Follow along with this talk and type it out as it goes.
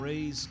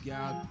Praise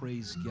God,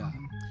 praise God.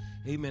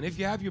 Amen. If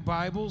you have your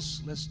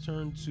Bibles, let's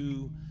turn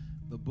to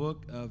the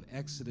book of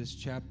Exodus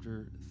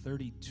chapter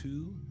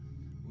 32.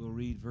 We'll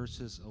read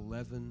verses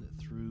 11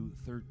 through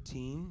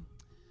 13.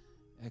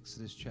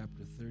 Exodus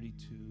chapter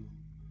 32,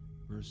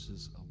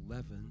 verses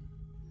 11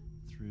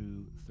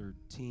 through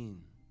 13.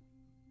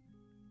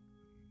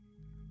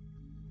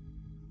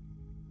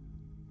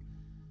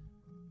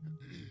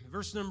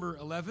 Verse number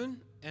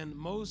 11, and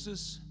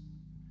Moses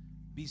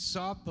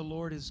besought the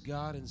Lord his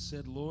God and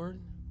said,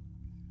 Lord,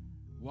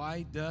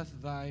 why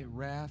doth thy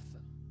wrath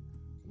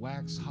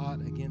wax hot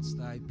against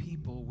thy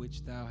people,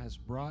 which thou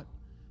hast brought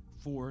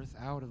forth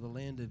out of the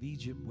land of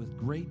Egypt with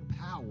great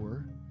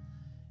power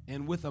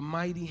and with a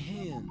mighty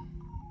hand?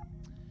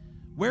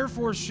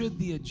 Wherefore should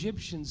the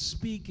Egyptians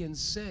speak and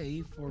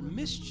say, for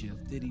mischief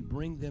did he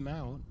bring them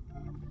out,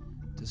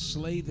 to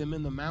slay them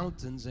in the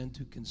mountains and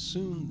to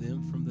consume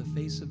them from the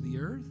face of the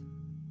earth?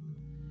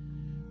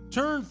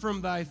 Turn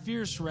from thy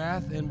fierce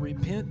wrath and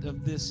repent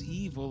of this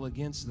evil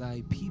against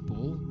thy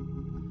people.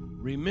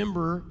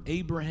 Remember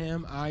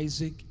Abraham,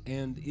 Isaac,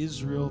 and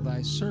Israel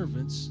thy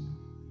servants,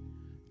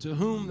 to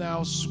whom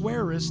thou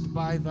swarest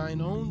by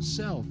thine own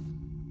self,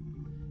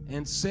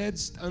 and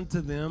saidst unto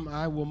them,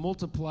 I will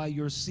multiply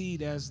your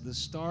seed as the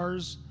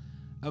stars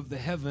of the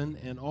heaven,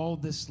 and all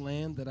this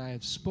land that I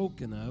have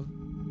spoken of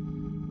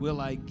will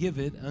I give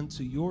it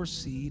unto your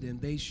seed, and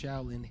they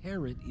shall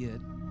inherit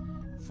it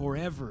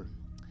forever.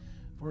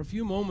 For a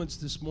few moments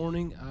this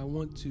morning, I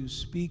want to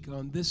speak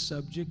on this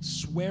subject,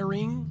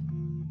 swearing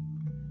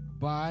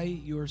by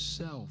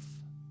yourself.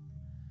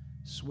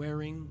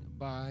 Swearing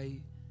by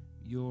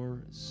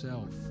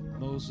yourself.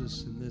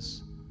 Moses, in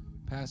this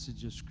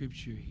passage of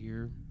Scripture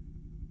here,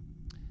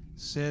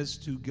 says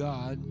to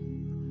God,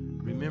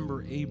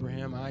 remember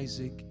Abraham,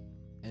 Isaac,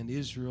 and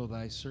Israel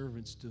thy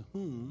servants, to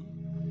whom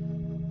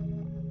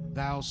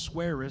thou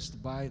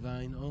swearest by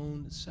thine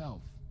own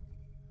self.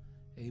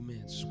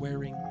 Amen.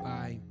 Swearing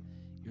by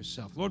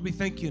yourself. Lord, we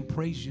thank you and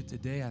praise you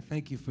today. I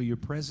thank you for your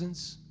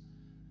presence,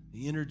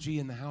 the energy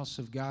in the house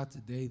of God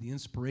today, the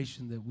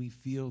inspiration that we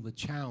feel, the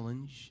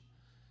challenge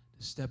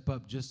to step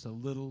up just a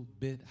little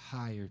bit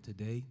higher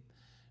today.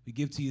 We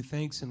give to you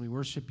thanks and we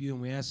worship you,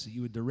 and we ask that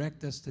you would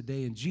direct us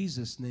today. In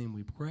Jesus' name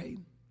we pray.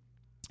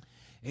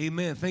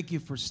 Amen. Thank you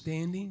for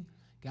standing.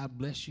 God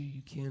bless you.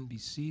 You can be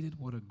seated.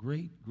 What a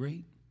great,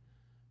 great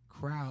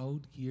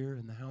crowd here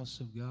in the house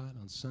of God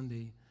on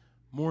Sunday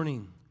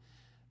morning.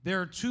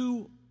 There are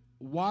two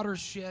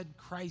watershed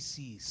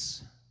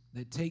crises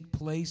that take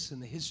place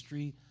in the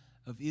history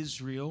of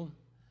Israel,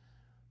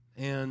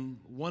 and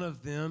one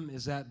of them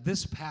is at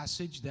this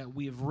passage that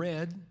we have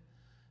read.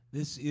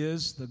 This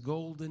is the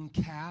golden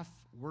calf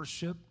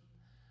worship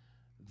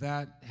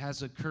that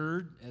has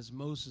occurred as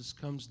Moses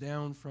comes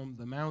down from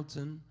the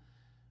mountain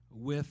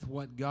with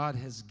what God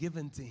has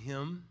given to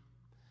him,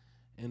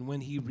 and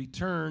when he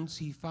returns,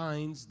 he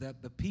finds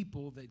that the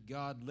people that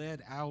God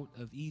led out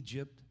of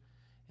Egypt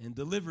and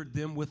delivered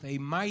them with a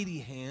mighty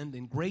hand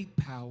and great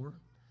power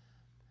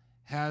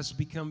has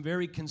become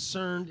very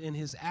concerned in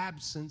his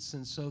absence,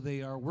 and so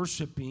they are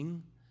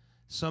worshiping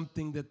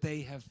something that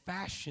they have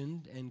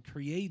fashioned and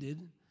created,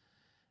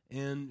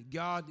 and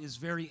God is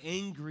very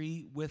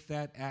angry with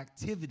that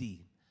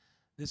activity.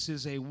 This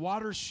is a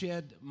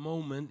watershed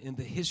moment in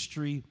the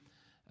history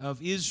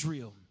of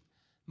Israel.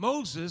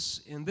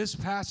 Moses, in this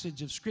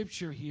passage of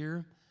Scripture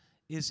here,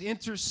 is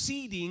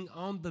interceding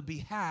on the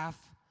behalf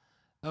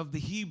of the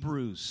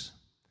Hebrews.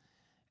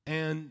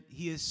 And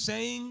he is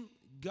saying,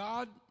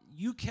 God,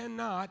 you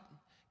cannot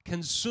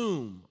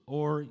consume,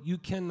 or you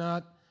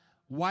cannot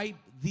wipe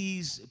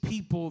these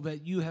people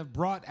that you have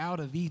brought out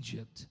of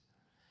Egypt.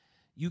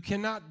 You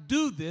cannot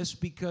do this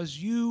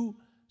because you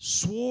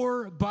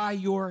swore by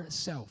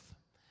yourself.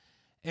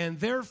 And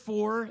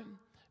therefore,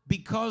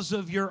 because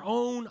of your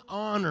own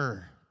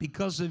honor,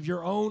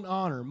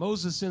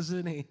 Moses is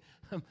in a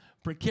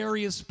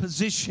precarious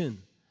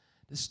position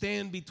to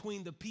stand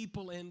between the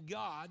people and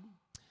God,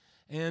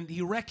 and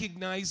he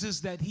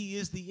recognizes that he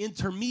is the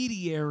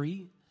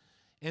intermediary,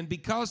 and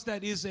because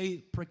that is a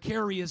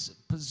precarious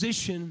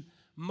position,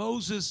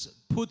 Moses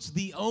puts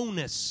the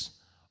onus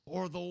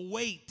or the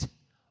weight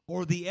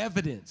or the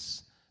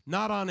evidence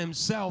not on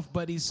himself,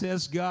 but he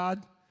says,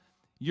 God,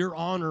 your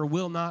honor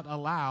will not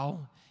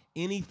allow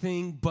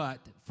anything but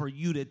for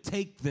you to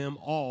take them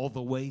all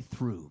the way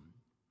through.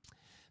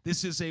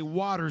 This is a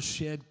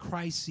watershed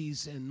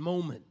crisis and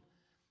moment.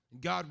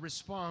 God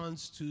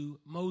responds to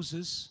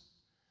Moses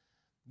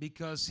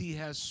because he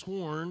has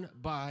sworn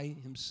by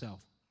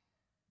himself.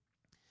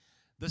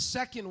 The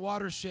second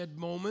watershed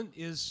moment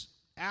is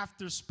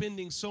after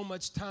spending so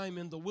much time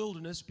in the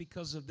wilderness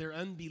because of their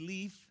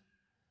unbelief,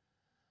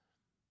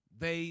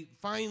 they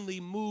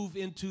finally move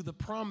into the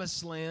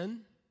promised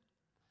land,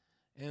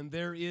 and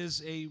there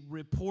is a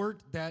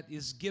report that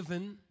is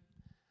given.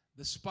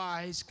 The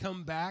spies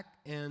come back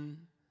and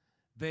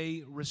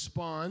they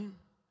respond.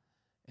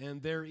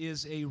 And there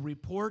is a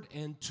report,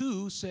 and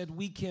two said,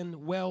 we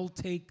can well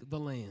take the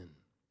land.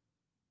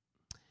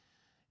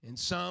 And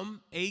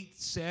some 8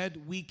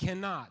 said, we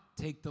cannot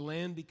take the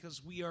land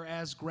because we are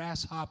as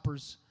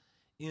grasshoppers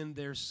in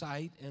their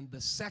sight. And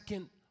the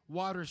second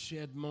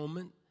watershed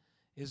moment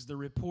is the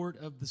report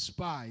of the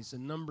spies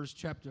in Numbers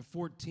chapter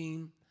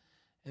 14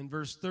 and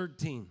verse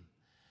 13.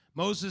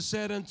 Moses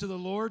said unto the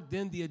Lord,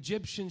 then the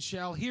Egyptians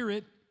shall hear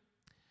it,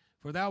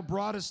 for thou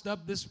broughtest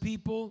up this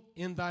people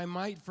in thy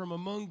might from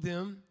among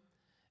them,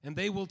 and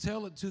they will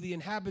tell it to the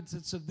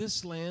inhabitants of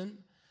this land,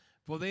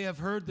 for they have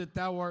heard that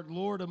thou art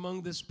Lord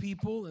among this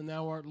people, and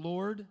thou art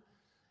Lord,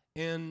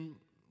 and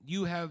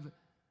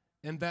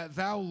that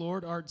thou,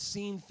 Lord, art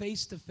seen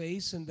face to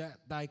face, and that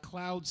thy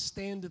cloud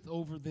standeth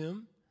over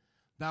them.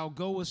 Thou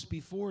goest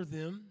before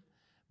them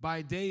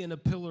by day in a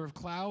pillar of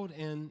cloud,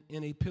 and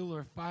in a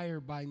pillar of fire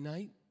by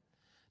night.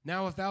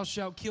 Now if thou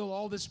shalt kill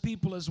all this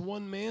people as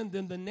one man,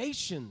 then the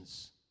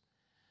nations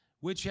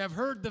which have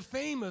heard the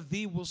fame of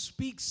thee will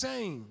speak,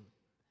 saying,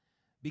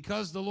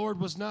 because the Lord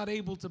was not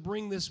able to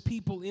bring this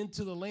people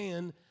into the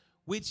land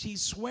which he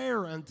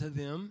sware unto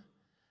them,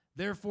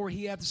 therefore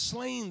he hath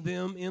slain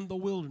them in the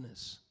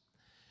wilderness.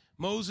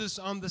 Moses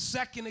on the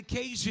second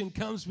occasion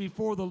comes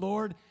before the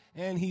Lord,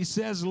 and he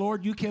says,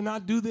 Lord, you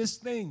cannot do this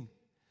thing.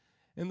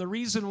 And the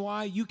reason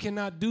why you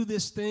cannot do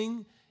this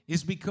thing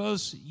is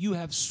because you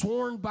have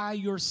sworn by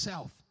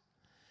yourself.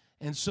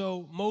 And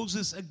so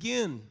Moses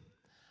again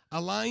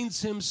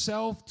aligns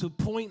himself to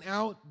point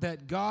out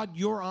that, God,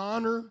 your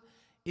honor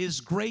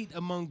is great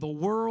among the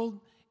world.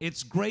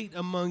 It's great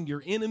among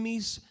your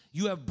enemies.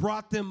 You have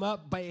brought them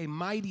up by a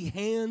mighty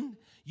hand.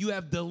 You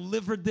have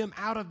delivered them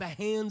out of the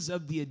hands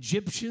of the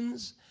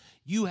Egyptians.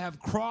 You have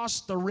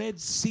crossed the Red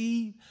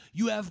Sea.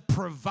 You have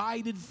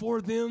provided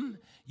for them.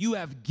 You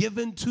have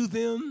given to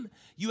them.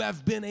 You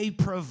have been a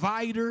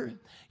provider.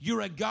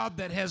 You're a God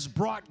that has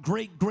brought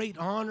great, great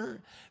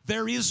honor.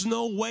 There is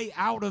no way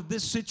out of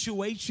this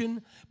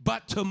situation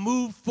but to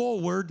move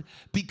forward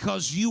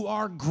because you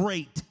are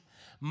great.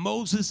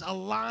 Moses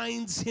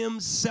aligns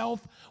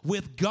himself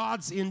with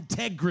God's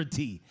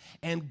integrity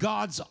and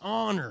God's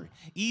honor.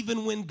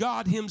 Even when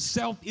God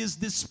himself is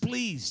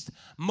displeased,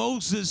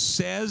 Moses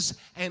says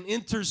and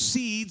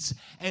intercedes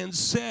and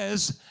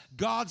says,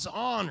 God's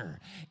honor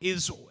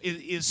is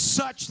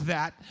such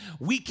that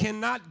we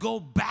cannot go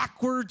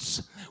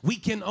backwards, we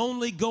can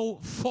only go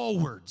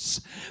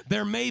forwards.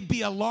 There may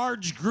be a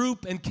large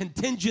group and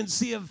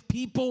contingency of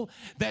people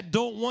that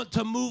don't want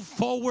to move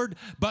forward,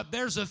 but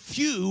there's a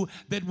few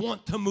that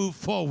want to move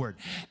forward.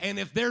 And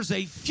if there's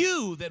a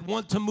few that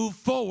want to move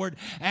forward,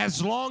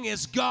 as long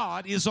as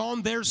God is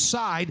on their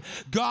side,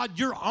 God,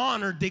 your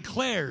honor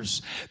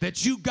declares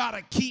that you got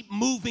to keep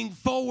moving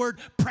forward,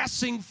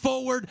 pressing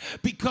forward,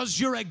 because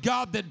you're a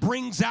God that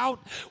brings out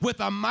with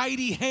a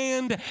mighty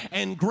hand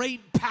and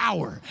great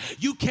power.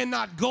 You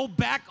cannot go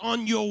back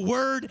on your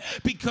word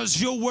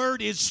because your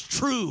word is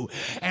true.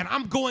 And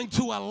I'm going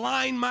to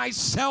align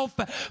myself,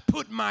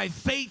 put my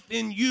faith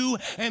in you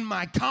and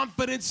my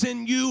confidence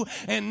in you,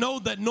 and know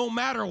that no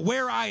matter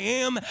where I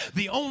am,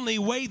 the only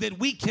way that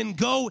we can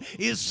go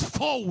is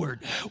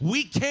forward.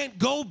 We can't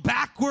go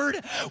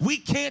backward. We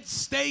can't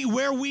stay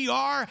where we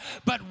are,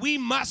 but we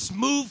must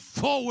move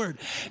forward.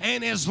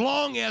 And as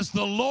long as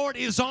the Lord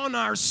is on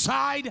our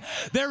side,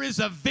 there is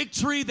a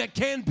victory that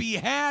can be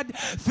had.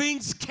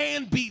 Things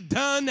can be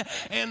done.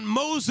 And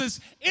Moses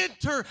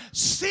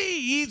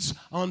intercedes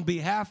on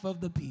behalf of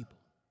the people.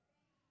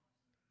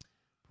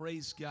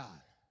 Praise God.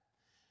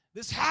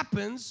 This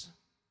happens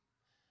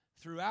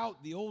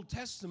throughout the Old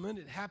Testament.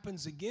 It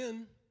happens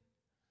again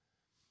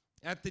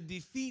at the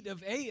defeat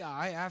of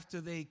Ai after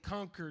they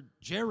conquered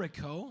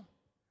Jericho.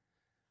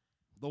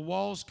 The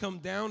walls come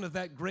down of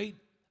that great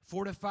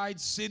fortified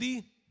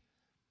city,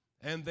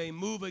 and they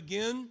move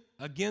again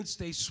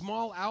against a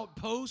small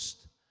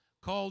outpost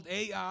called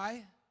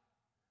Ai,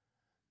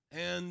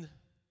 and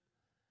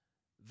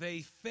they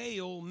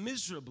fail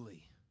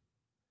miserably.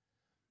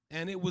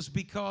 And it was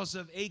because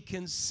of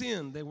Achan's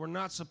sin. They were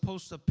not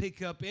supposed to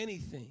pick up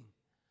anything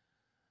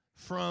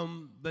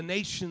from the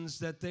nations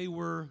that they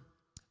were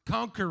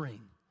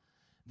conquering.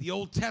 The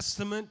Old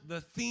Testament,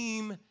 the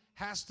theme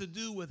has to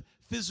do with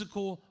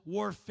physical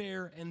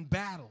warfare and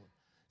battle.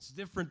 It's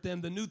different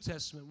than the New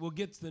Testament. We'll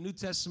get to the New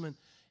Testament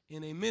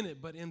in a minute,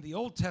 but in the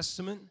Old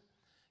Testament,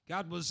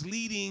 God was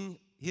leading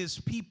his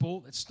people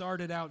that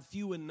started out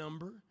few in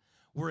number,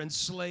 were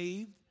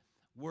enslaved,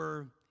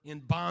 were in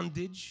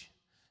bondage.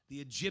 The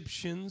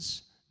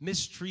Egyptians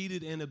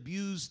mistreated and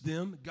abused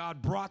them.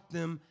 God brought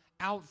them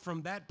out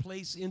from that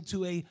place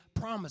into a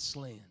promised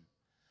land.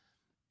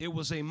 It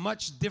was a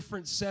much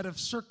different set of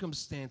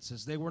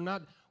circumstances. They were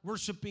not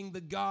worshiping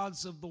the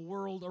gods of the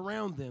world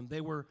around them.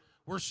 They were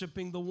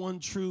worshiping the one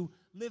true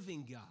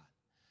living God.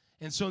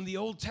 And so in the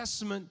Old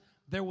Testament,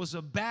 there was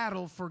a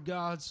battle for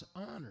God's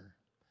honor.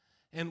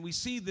 And we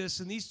see this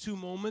in these two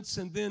moments.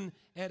 And then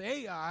at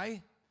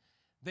Ai,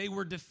 they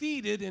were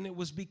defeated, and it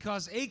was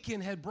because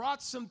Achan had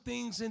brought some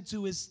things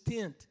into his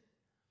tent.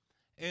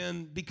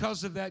 And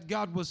because of that,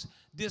 God was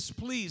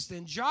displeased.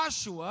 And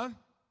Joshua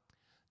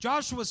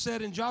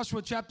said in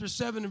Joshua chapter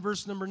 7 and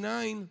verse number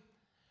 9,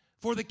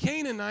 For the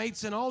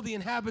Canaanites and all the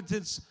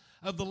inhabitants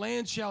of the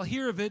land shall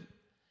hear of it,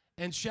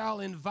 and shall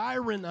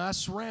environ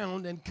us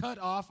round, and cut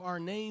off our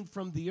name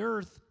from the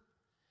earth.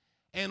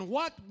 And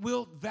what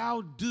wilt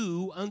thou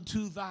do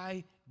unto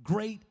thy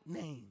great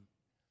name?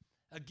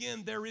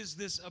 Again, there is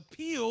this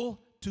appeal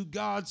to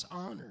God's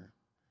honor,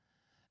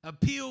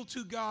 appeal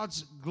to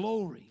God's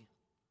glory.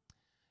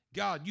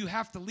 God, you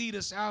have to lead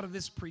us out of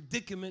this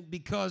predicament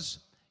because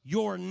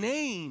your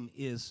name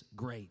is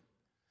great.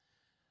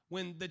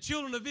 When the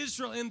children of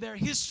Israel in their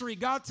history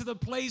got to the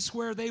place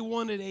where they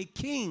wanted a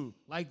king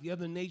like the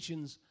other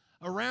nations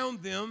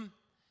around them,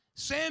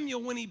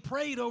 Samuel, when he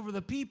prayed over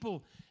the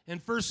people in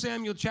 1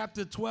 Samuel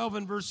chapter 12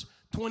 and verse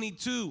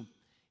 22,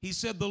 he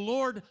said, the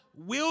Lord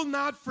will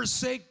not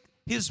forsake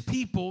his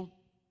people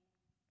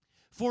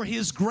for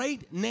his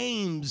great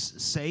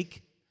name's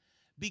sake,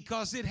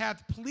 because it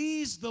hath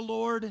pleased the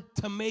Lord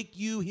to make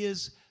you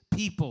his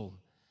people.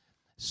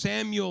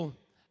 Samuel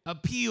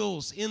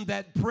appeals in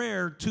that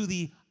prayer to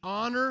the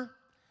honor,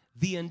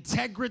 the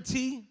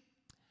integrity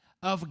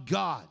of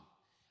God.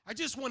 I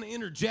just want to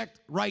interject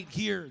right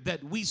here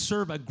that we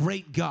serve a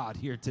great God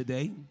here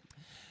today.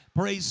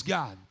 Praise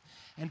God.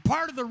 And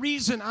part of the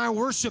reason I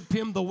worship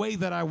him the way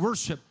that I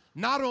worship,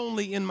 not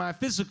only in my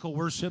physical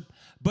worship,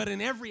 but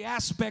in every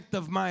aspect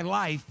of my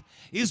life,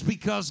 is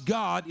because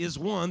God is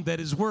one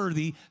that is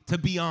worthy to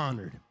be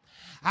honored.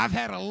 I've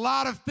had a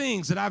lot of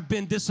things that I've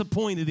been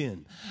disappointed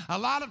in. A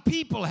lot of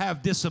people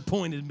have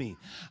disappointed me.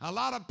 A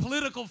lot of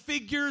political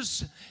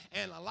figures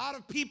and a lot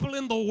of people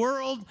in the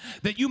world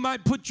that you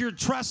might put your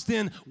trust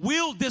in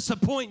will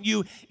disappoint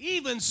you,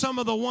 even some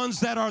of the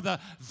ones that are the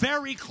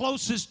very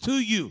closest to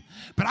you.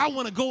 But I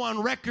want to go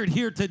on record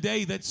here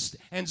today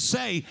and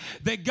say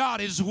that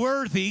God is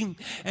worthy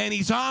and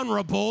he's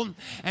honorable,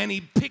 and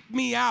he picked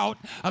me out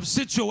of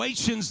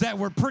situations that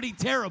were pretty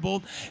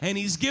terrible, and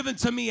he's given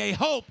to me a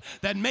hope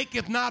that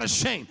maketh not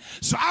ashamed.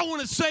 So I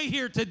want to say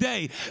here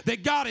today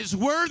that God is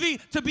worthy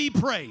to be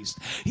praised.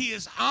 He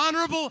is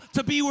honorable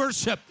to be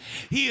worshiped.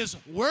 He is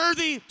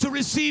worthy to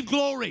receive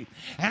glory.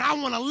 And I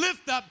want to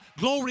lift up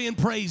glory and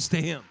praise to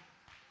him.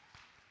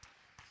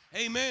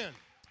 Amen.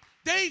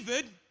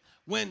 David,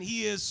 when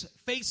he is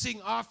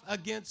facing off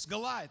against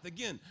Goliath.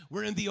 Again,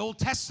 we're in the Old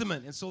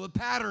Testament, and so the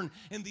pattern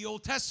in the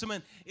Old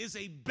Testament is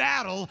a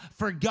battle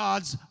for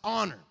God's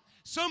honor.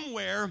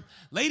 Somewhere,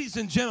 ladies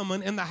and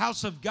gentlemen, in the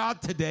house of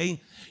God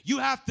today, you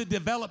have to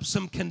develop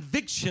some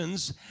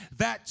convictions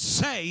that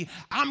say,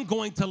 I'm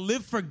going to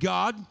live for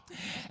God,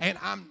 and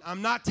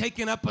I'm not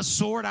taking up a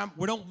sword.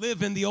 We don't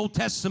live in the Old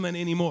Testament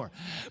anymore.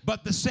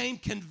 But the same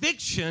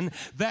conviction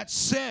that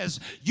says,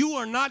 you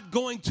are not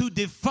going to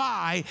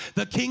defy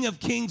the King of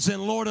Kings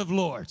and Lord of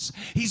Lords.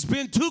 He's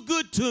been too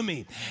good to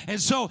me. And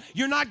so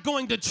you're not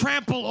going to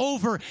trample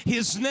over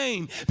his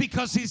name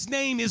because his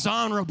name is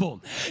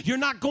honorable. You're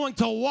not going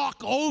to walk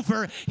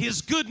over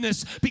his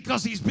goodness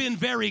because he's been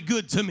very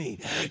good to me.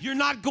 You're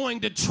not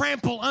going to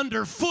trample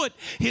underfoot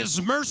his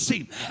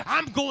mercy.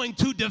 I'm going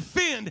to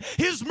defend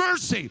his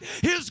mercy,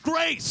 his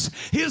grace,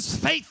 his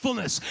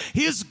faithfulness,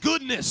 his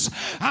goodness.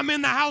 I'm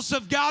in the house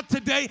of God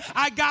today.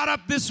 I got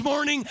up this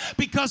morning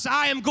because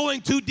I am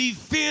going to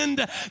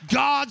defend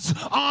God's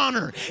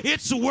honor.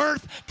 It's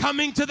worth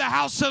coming to the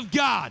house of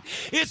God.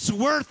 It's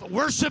worth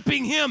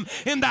worshiping him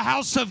in the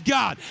house of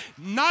God.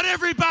 Not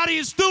everybody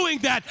is doing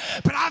that,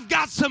 but I've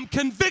got some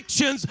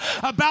convictions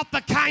about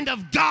the kind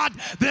of God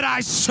that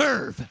I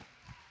serve.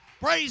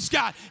 Praise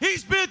God.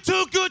 He's been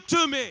too good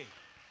to me.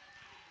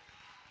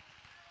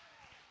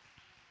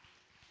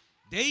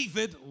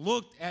 David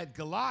looked at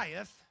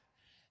Goliath,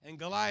 and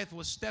Goliath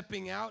was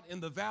stepping out in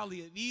the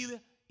valley of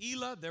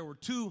Elah. There were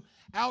two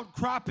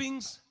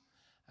outcroppings.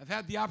 I've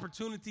had the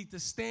opportunity to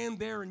stand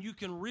there, and you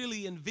can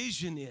really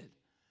envision it.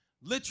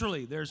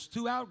 Literally, there's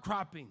two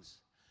outcroppings.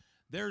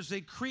 There's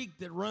a creek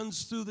that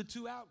runs through the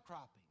two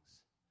outcroppings.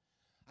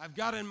 I've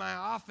got in my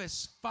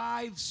office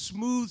 5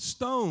 smooth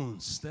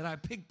stones that I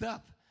picked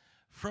up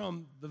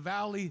from the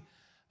valley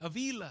of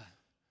Elah.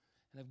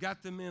 And I've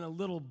got them in a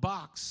little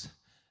box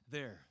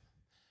there.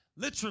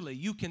 Literally,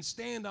 you can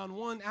stand on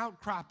one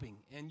outcropping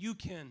and you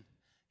can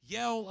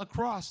yell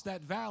across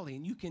that valley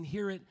and you can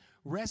hear it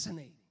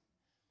resonating.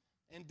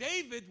 And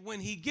David, when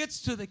he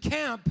gets to the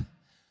camp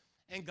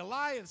and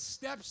Goliath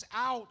steps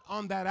out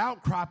on that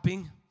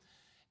outcropping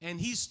and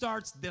he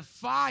starts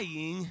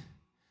defying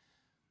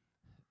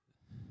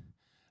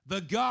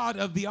the God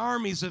of the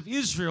armies of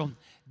Israel,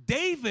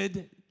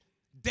 David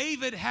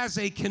has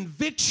a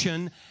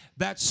conviction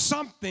that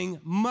something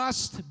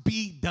must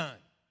be done.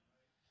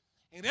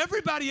 And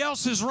everybody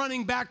else is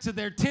running back to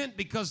their tent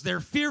because they're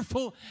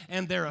fearful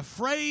and they're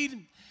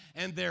afraid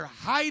and they're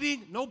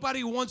hiding.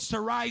 Nobody wants to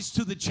rise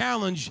to the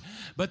challenge.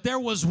 But there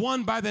was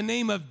one by the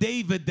name of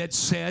David that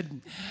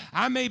said,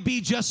 I may be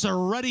just a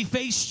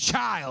ruddy-faced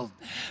child,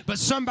 but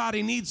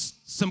somebody needs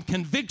some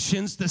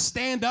convictions to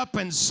stand up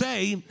and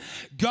say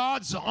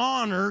God's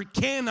honor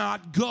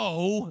cannot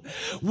go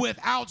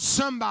without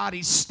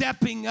somebody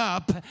stepping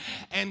up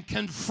and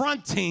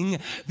confronting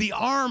the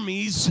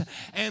armies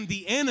and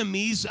the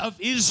enemies of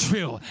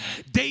Israel.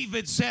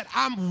 David said,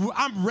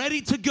 I'm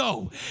ready to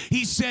go.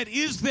 He said,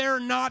 is there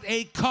not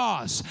a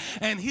cause?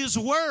 And his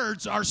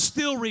words are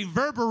still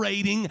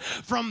reverberating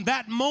from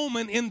that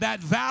moment in that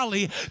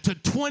valley to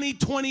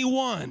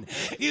 2021.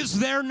 Is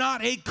there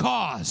not a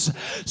cause?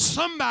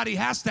 Somebody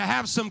has to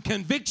have some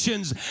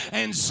convictions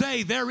and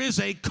say there is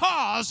a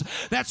cause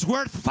that's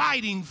worth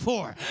fighting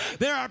for.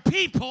 There are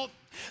people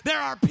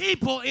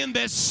in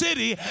this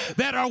city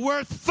that are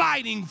worth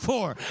fighting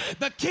for.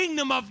 The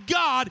kingdom of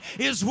God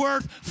is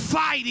worth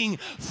fighting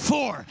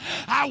for.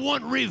 I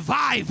want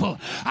revival.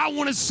 I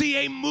want to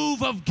see a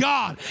move of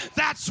God.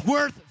 That's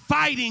worth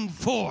fighting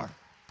for.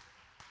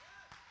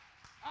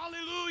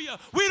 Hallelujah.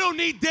 We don't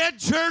need dead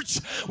church.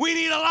 We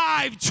need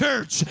alive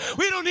church.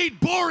 We don't need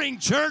boring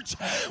church.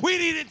 We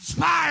need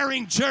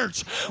inspiring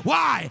church.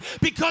 Why?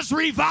 Because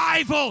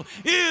revival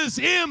is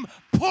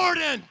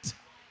important.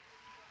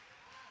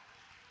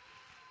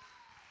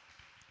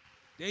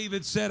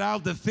 David said, I'll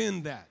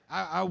defend that.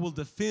 I will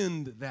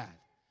defend that.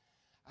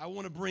 I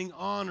want to bring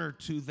honor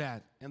to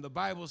that. And the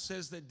Bible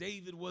says that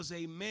David was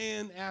a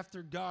man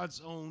after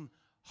God's own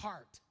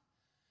heart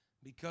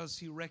because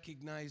he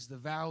recognized the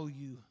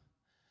value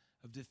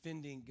of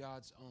defending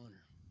God's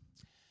honor.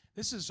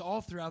 This is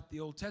all throughout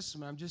the Old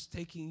Testament. I'm just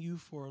taking you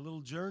for a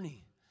little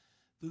journey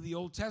through the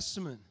Old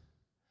Testament.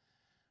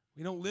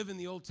 We don't live in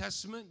the Old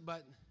Testament,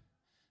 but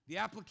the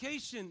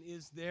application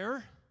is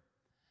there.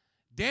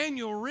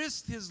 Daniel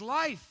risked his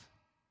life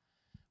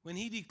when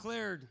he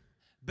declared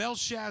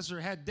Belshazzar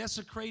had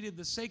desecrated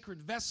the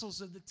sacred vessels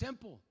of the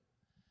temple.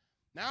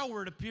 Now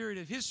we're at a period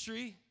of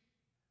history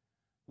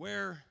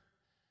where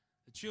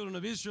the children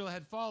of Israel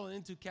had fallen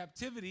into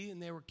captivity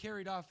and they were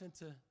carried off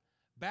into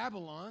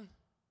Babylon.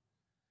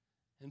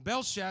 And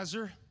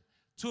Belshazzar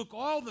took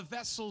all the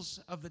vessels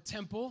of the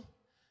temple,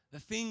 the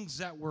things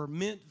that were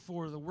meant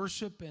for the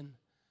worship and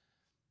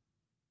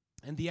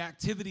the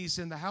activities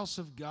in the house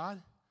of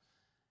God,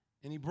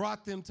 and he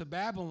brought them to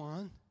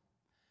Babylon.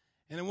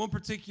 And in one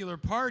particular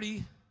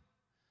party,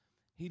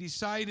 he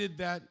decided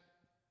that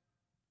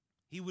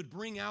he would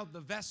bring out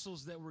the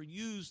vessels that were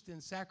used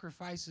in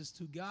sacrifices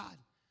to God,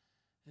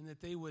 and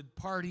that they would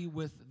party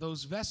with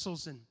those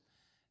vessels. And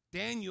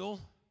Daniel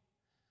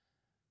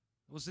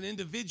was an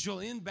individual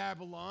in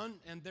Babylon,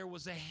 and there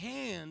was a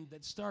hand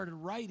that started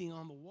writing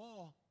on the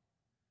wall.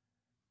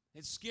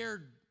 It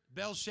scared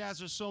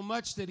Belshazzar so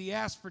much that he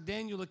asked for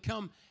Daniel to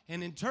come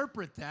and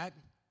interpret that.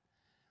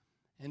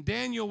 And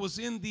Daniel was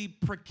in the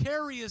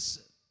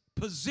precarious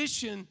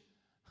position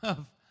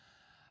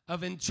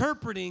of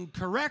interpreting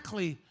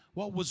correctly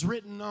what was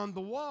written on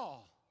the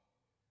wall.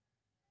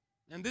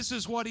 And this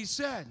is what he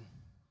said.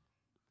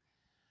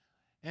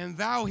 And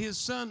thou, his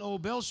son, O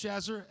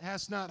Belshazzar,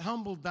 hast not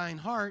humbled thine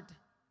heart,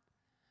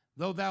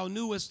 though thou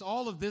knewest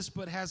all of this,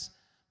 but hast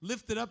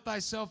lifted up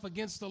thyself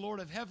against the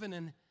Lord of heaven,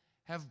 and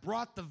have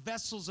brought the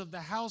vessels of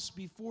the house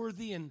before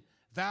thee, and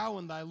thou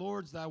and thy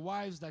lords, thy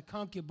wives, thy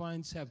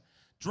concubines have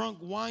drunk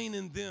wine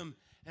in them,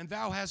 and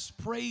thou hast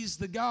praised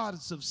the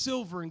gods of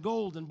silver and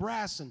gold and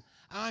brass and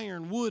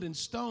iron, wood and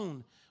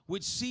stone,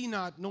 which see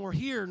not, nor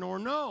hear, nor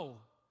know.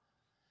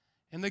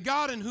 And the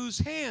God in whose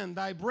hand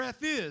thy breath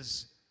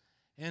is,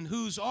 and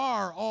whose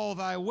are all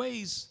thy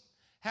ways,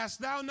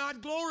 hast thou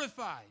not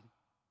glorified?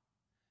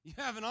 You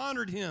haven't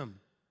honored him.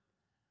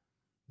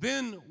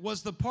 Then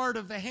was the part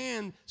of the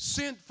hand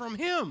sent from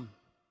him.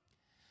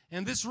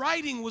 And this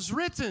writing was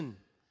written.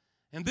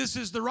 And this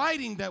is the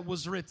writing that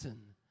was written.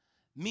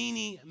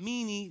 Mene,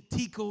 mene,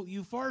 tekel,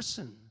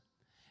 upharsin.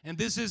 And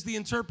this is the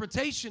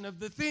interpretation of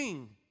the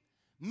thing.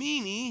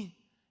 Mene,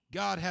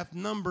 God hath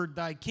numbered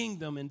thy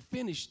kingdom and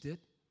finished it.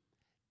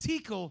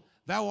 Tekel,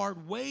 thou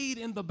art weighed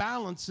in the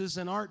balances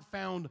and art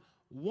found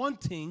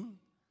wanting.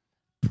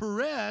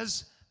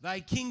 Perez, thy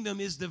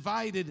kingdom is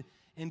divided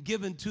and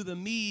given to the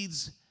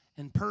Medes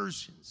and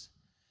Persians.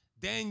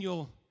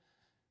 Daniel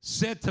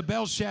said to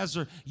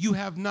Belshazzar, you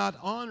have not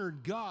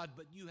honored God,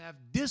 but you have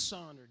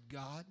dishonored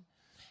God.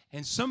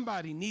 And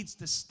somebody needs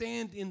to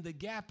stand in the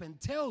gap and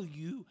tell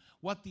you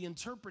what the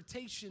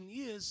interpretation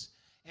is.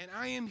 And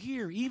I am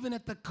here, even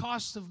at the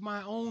cost of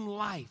my own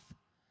life,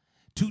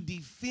 to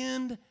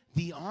defend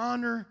the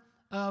honor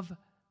of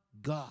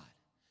God.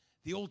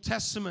 The Old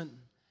Testament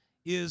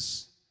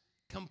is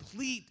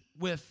complete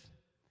with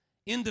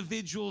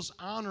individuals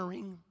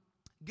honoring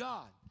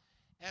God.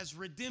 As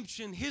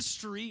redemption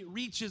history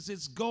reaches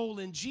its goal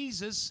in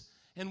Jesus,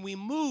 and we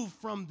move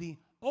from the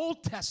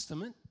Old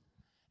Testament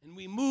and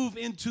we move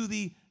into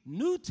the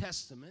New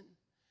Testament,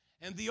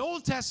 and the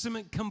Old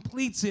Testament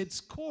completes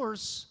its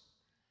course,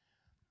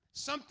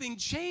 something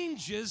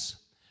changes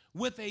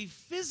with a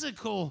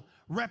physical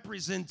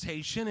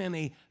representation and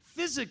a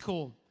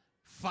physical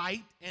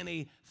fight and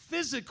a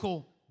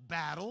physical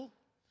battle,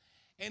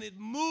 and it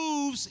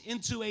moves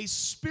into a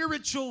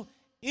spiritual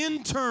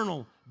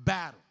internal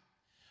battle.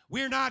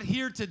 We're not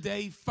here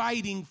today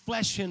fighting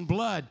flesh and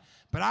blood,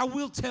 but I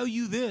will tell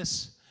you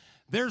this.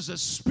 There's a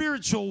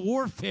spiritual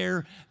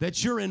warfare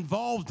that you're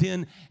involved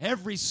in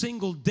every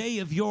single day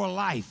of your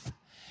life.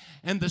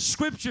 And the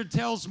scripture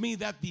tells me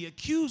that the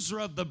accuser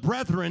of the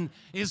brethren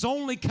is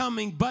only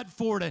coming but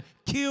for to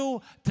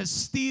kill, to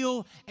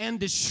steal, and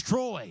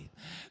destroy.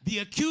 The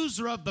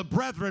accuser of the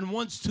brethren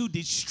wants to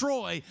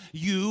destroy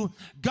you.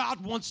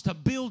 God wants to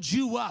build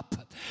you up.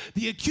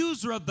 The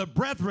accuser of the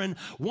brethren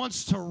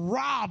wants to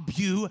rob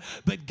you,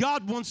 but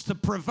God wants to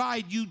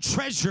provide you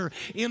treasure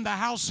in the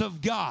house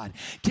of God.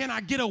 Can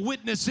I get a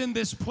witness in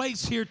this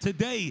place here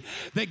today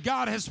that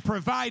God has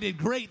provided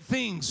great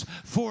things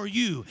for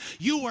you?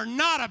 You are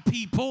not a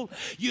people.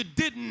 You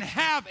didn't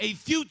have a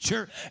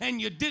future and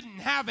you didn't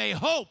have a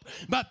hope,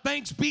 but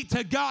thanks be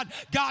to God,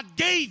 God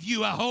gave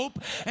you a hope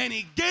and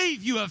He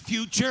gave you a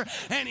future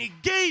and He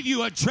gave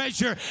you a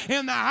treasure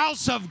in the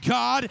house of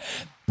God.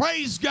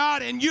 Praise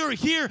God, and you're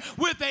here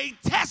with a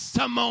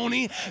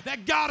testimony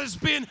that God has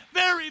been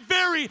very,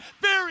 very,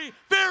 very,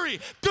 very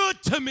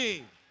good to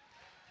me.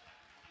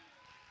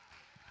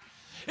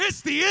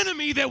 It's the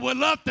enemy that would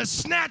love to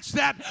snatch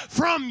that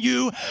from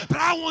you, but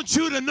I want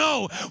you to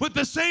know with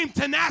the same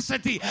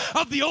tenacity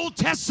of the Old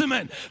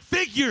Testament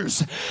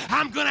figures,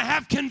 I'm going to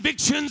have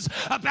convictions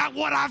about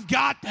what I've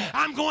got.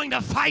 I'm going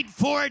to fight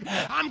for it.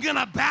 I'm going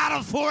to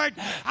battle for it.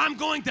 I'm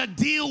going to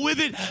deal with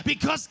it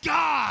because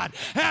God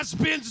has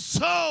been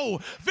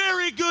so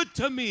very good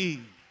to me.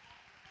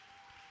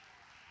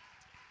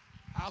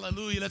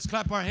 Hallelujah. Let's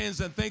clap our hands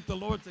and thank the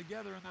Lord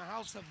together in the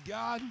house of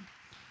God.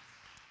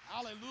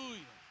 Hallelujah.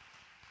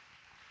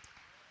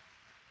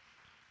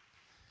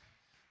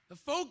 The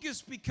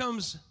focus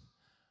becomes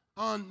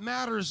on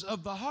matters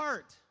of the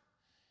heart,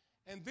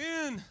 and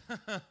then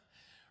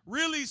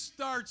really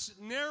starts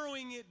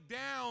narrowing it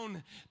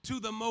down to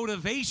the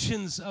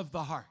motivations of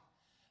the heart.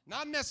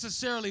 Not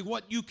necessarily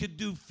what you could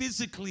do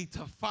physically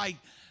to fight,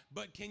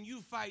 but can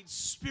you fight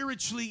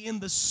spiritually in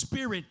the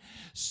spirit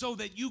so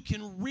that you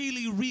can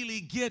really,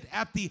 really get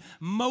at the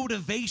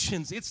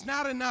motivations? It's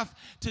not enough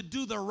to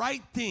do the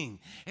right thing.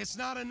 It's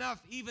not enough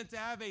even to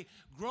have a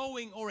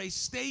growing or a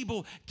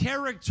stable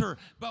character.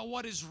 But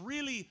what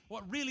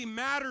really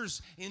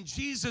matters in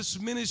Jesus'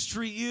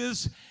 ministry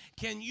is,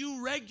 can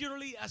you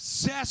regularly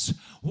assess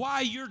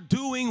why you're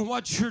doing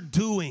what you're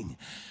doing?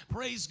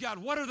 Praise God.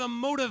 What are the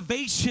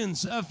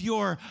motivations of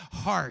your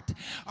heart?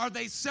 Are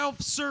they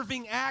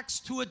self-serving acts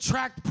to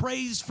attract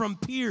praise from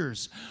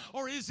peers?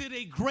 Or is it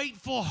a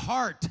grateful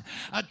heart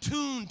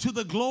attuned to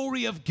the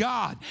glory of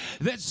God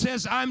that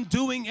says, I'm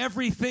doing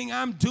everything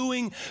I'm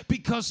doing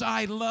because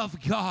I love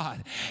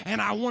God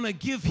and I want to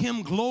give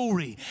Him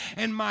glory,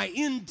 and my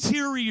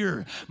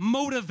interior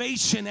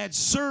motivation at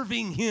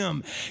serving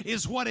Him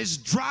is what is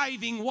driving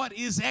what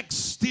is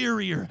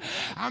exterior.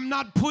 I'm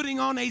not putting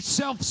on a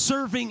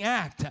self-serving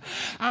act.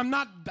 I'm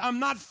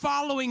not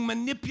following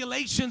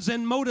manipulations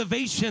and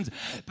motivations.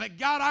 But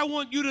God, I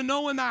want you to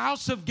know in the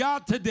house of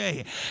God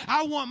today,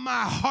 I want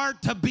my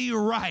heart to be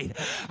right.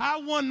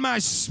 I want my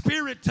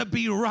spirit to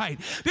be right.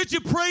 Did you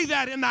pray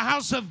that in the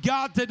house of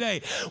God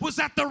today? Was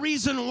that the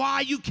reason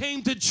why you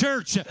came to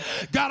church?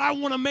 God, I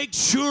want to make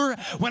sure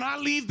when I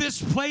leave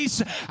this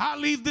place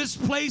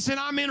and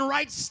I'm in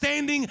right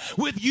standing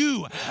with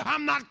you.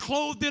 I'm not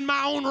clothed in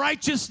my own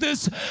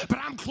righteousness, but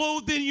I'm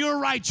clothed in your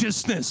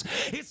righteousness.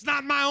 It's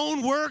not my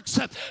own works,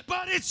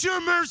 but it's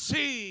your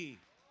mercy.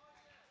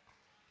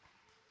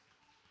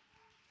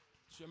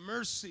 It's your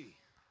mercy.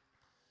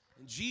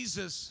 And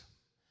Jesus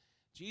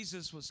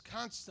was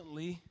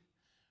constantly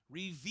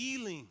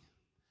revealing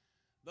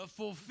the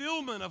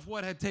fulfillment of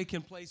what had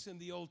taken place in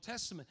the Old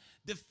Testament.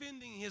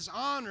 Defending His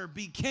honor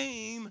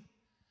became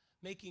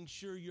making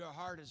sure your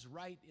heart is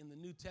right in the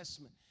New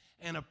Testament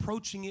and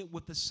approaching it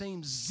with the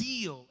same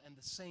zeal and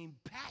the same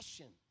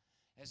passion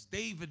as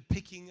David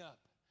picking up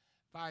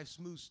 5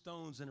 smooth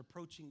stones and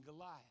approaching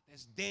Goliath,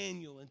 as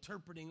Daniel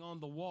interpreting on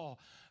the wall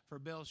for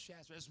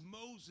Belshazzar, as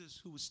Moses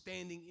who was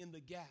standing in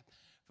the gap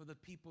for the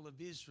people of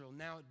Israel.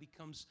 Now it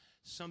becomes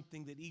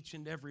something that each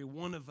and every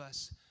one of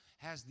us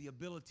has the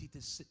ability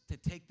to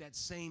take that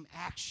same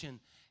action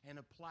and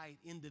apply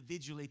it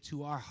individually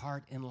to our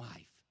heart and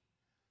life.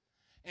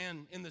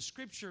 And in the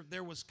scripture,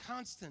 there was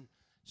constant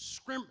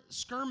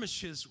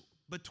skirmishes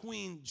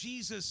between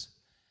Jesus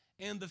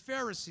and the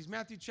Pharisees.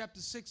 Matthew chapter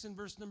 6 and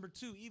verse number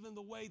 2, even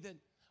the way that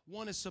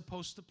one is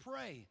supposed to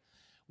pray.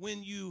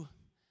 When you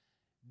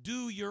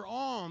do your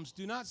alms,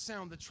 do not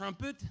sound the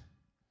trumpet,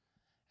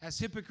 as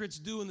hypocrites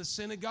do in the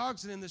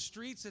synagogues and in the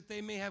streets, that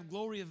they may have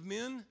glory of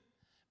men.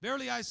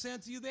 Verily I say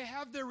unto you, they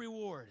have their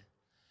reward.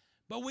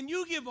 But when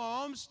you give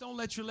alms, don't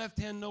let your left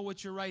hand know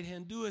what your right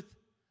hand doeth,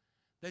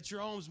 that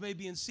your alms may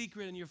be in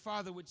secret, and your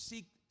Father which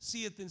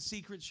seeth in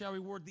secret shall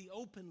reward thee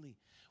openly.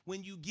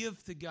 When you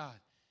give to God,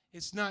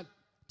 it's not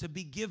to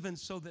be given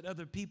so that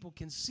other people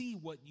can see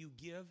what you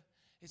give.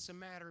 It's a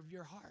matter of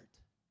your heart.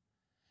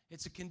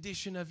 It's a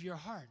condition of your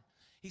heart.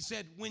 He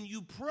said, when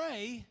you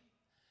pray,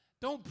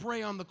 don't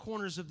pray on the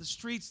corners of the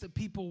streets that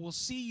people will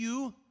see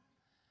you.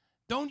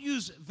 Don't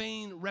use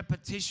vain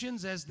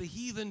repetitions as the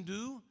heathen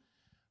do,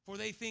 For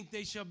they think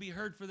they shall be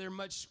heard for their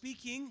much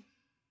speaking.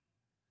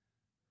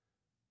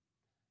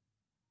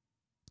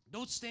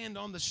 Don't stand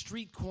on the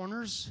street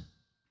corners.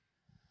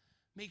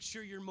 Make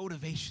sure your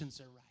motivations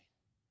are right.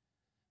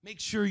 Make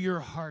sure your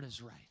heart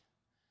is right.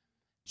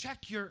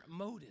 Check your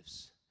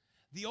motives.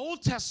 The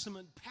Old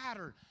Testament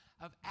pattern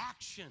of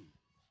action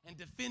and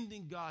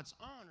defending God's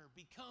honor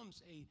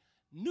becomes a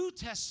New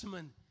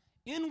Testament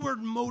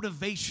inward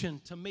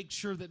motivation to make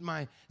sure that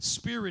my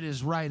spirit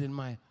is right and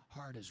my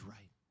heart is right.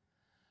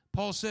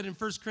 Paul said in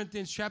 1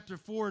 Corinthians chapter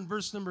 4 and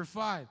verse number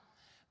 5,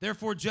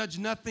 therefore judge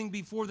nothing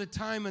before the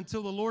time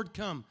until the Lord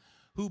come,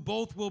 who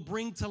both will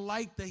bring to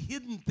light the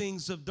hidden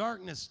things of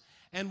darkness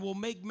and will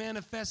make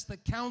manifest the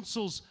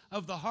counsels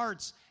of the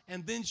hearts,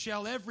 and then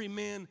shall every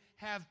man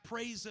have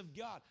praise of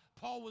God.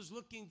 Paul was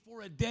looking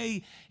for a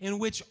day in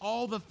which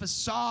all the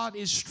facade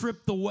is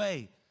stripped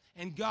away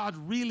and God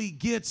really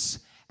gets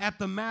at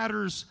the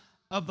matters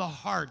of the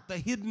heart, the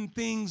hidden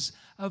things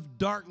of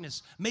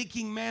darkness,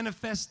 making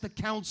manifest the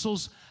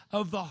counsels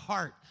of the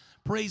heart.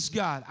 Praise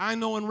God. I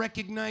know and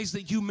recognize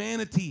that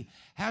humanity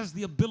has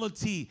the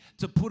ability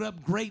to put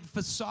up great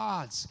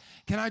facades.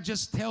 Can I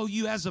just tell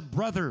you as a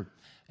brother,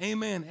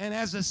 amen, and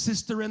as a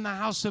sister in the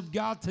house of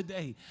God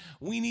today,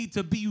 we need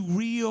to be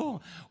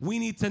real. We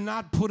need to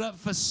not put up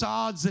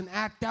facades and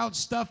act out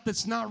stuff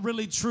that's not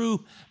really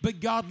true. But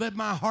God, let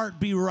my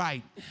heart be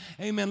right.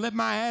 Amen. Let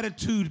my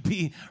attitude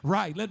be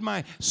right. Let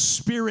my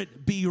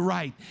spirit be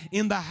right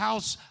in the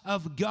house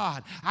of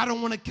God. I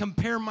don't want to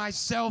compare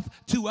myself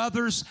to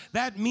others.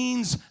 That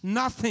means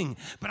nothing.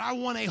 But I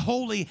want a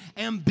holy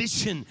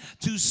ambition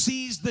to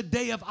seize the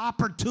day of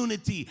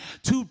opportunity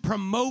to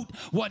promote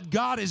what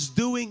God is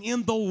doing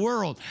in the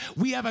world.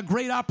 We have a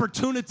great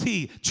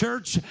opportunity,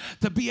 church,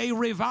 to be a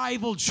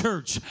revival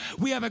church.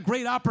 We have a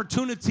great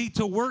opportunity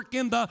to work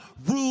in the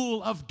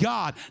rule of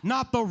God,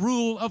 not the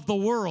rule of the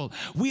world.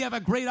 We have a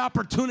great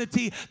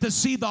opportunity to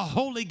see the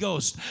Holy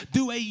Ghost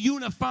do a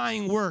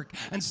unifying work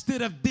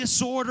instead of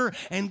disorder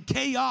and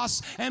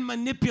chaos and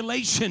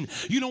manipulation.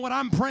 You know what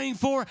I'm praying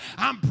for?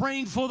 I'm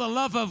praying for the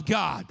love of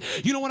God.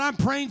 You know what I'm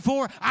praying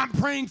for? I'm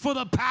praying for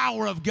the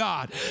power of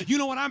God. You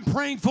know what I'm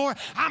praying for?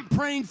 I'm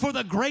praying for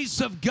the grace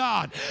of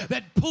God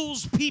that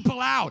pulls people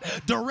out,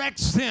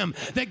 directs them,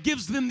 that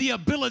gives them the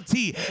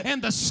ability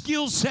and the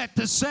skill set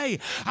to say,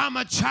 I'm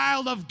a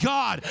child of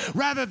God,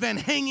 rather than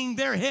hanging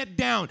their head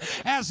down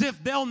as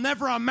if they'll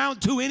never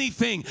amount to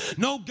anything.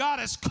 No, God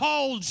has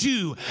called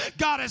you.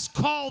 God has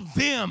called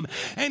them,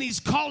 and He's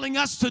calling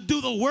us to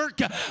do the work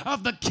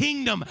of the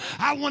kingdom.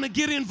 I want to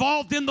get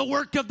involved in the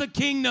work of the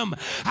kingdom.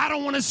 I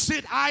don't want to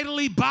sit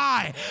idly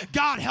by.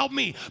 God, help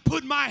me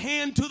put my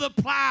hand to the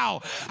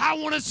plow. I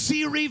want to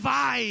see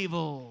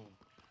revival.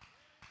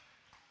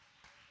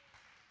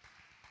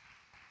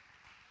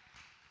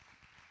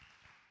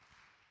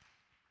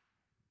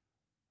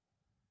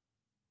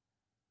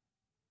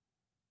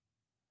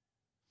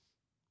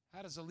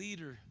 How does a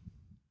leader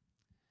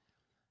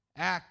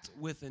act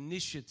with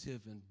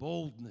initiative and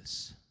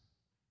boldness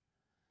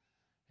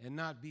and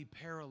not be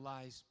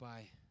paralyzed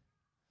by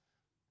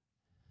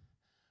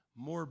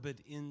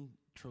morbid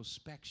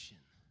introspection?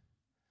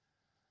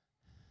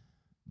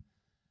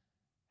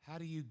 How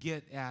do you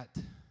get at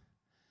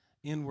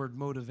inward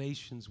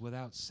motivations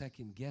without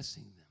second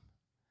guessing them?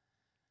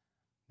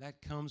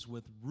 That comes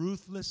with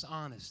ruthless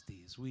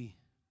honesty as we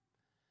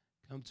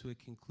come to a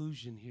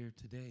conclusion here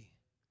today.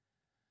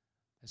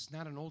 It's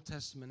not an Old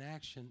Testament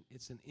action,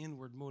 it's an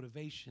inward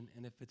motivation.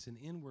 And if it's an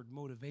inward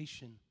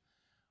motivation,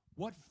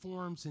 what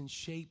forms and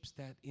shapes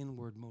that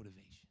inward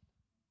motivation?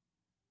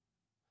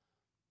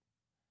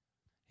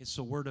 It's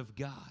the Word of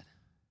God.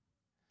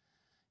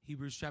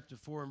 Hebrews chapter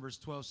 4 and verse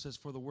 12 says,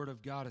 for the Word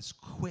of God is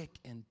quick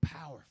and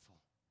powerful,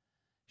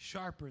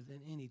 sharper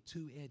than any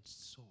two-edged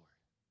sword.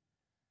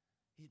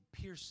 It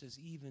pierces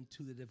even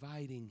to the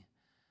dividing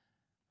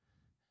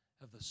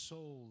of the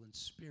soul and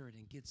spirit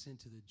and gets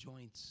into the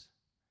joints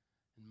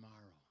and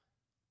marrow.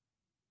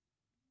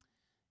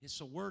 It's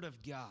the Word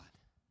of God.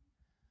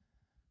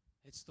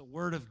 It's the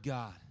Word of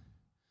God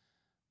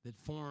that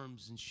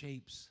forms and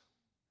shapes.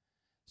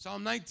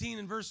 Psalm 19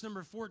 and verse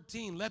number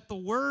 14, let the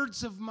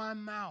words of my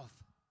mouth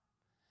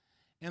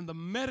and the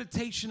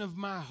meditation of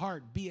my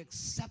heart be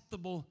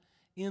acceptable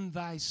in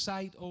thy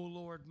sight, O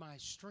Lord, my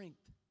strength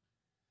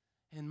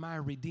and my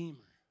Redeemer.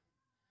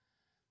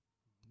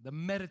 The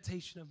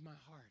meditation of my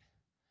heart,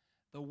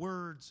 the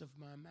words of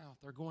my mouth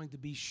are going to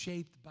be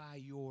shaped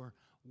by your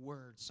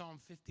word. Psalm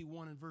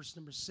 51 and verse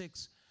number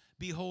 6,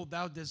 behold,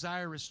 thou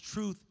desirest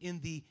truth in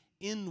the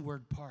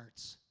inward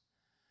parts.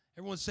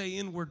 Everyone say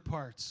inward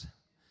parts.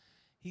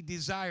 He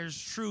desires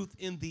truth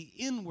in the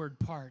inward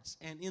parts,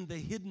 and in the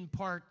hidden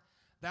part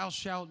thou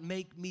shalt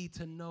make me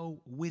to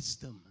know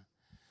wisdom.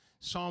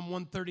 Psalm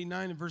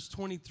 139 and verse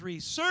 23,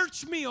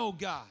 search me, O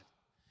God,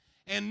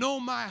 and know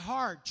my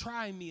heart.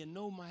 Try me and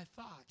know my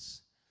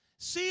thoughts.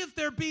 See if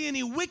there be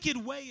any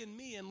wicked way in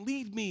me, and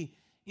lead me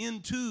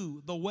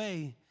into the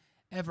way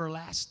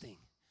everlasting.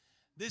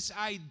 This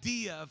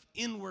idea of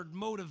inward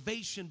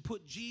motivation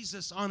put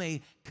Jesus on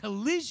a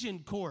collision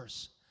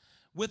course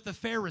with the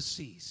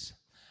Pharisees.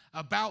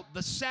 about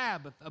the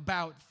Sabbath,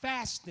 about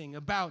fasting,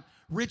 about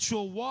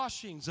ritual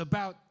washings,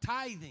 about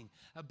tithing,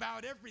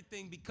 about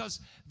everything, because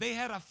they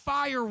had a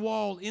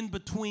firewall in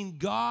between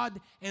God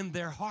and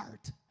their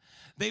heart.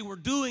 They were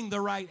doing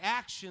the right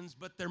actions,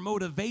 but their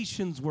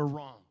motivations were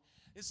wrong.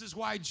 This is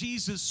why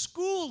Jesus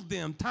schooled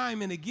them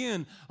time and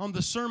again on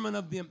the Sermon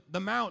of the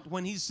Mount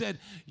when he said,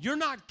 you're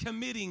not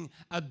committing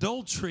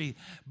adultery,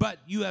 but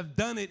you have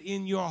done it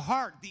in your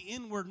heart, the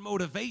inward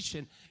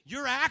motivation.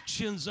 Your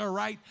actions are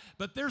right,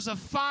 but there's a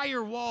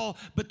firewall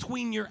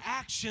between your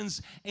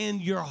actions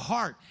and your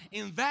heart.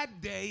 In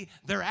that day,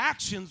 their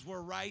actions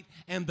were right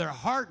and their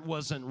heart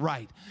wasn't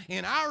right.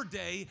 In our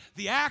day,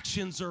 the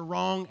actions are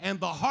wrong and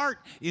the heart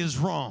is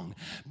wrong.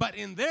 But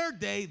in their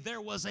day,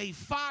 there was a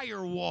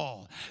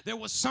firewall. There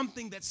was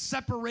something that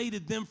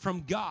separated them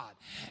from God.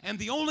 And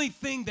the only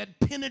thing that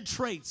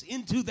penetrates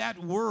into that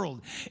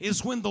world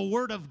is when the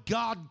Word of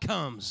God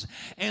comes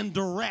and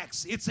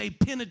directs. It's a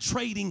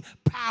penetrating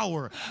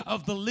power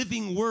of the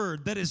living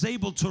Word that is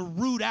able to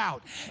root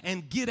out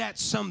and get at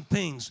some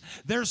things.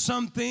 There's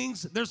some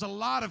things, there's a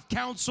lot of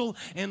counsel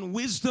and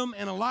wisdom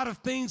and a lot of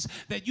things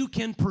that you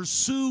can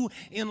pursue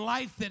in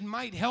life that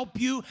might help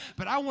you.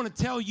 But I want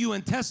to tell you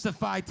and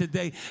testify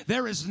today,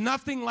 there is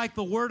nothing like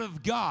the Word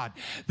of God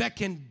that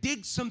can dig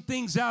some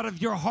things out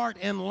of your heart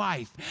and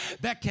life,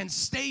 that can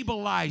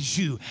stabilize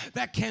you,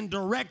 that can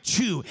direct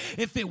you.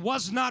 If it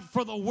was not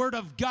for the Word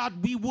of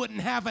God, we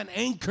wouldn't have an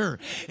anchor.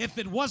 If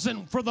it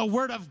wasn't for the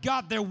Word of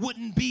God, there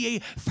wouldn't be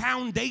a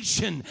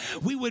foundation.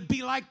 We would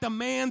be like the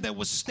man that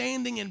was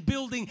standing and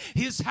building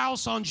his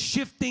house on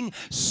shifting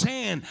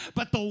sand.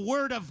 But the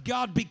Word of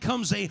God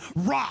becomes a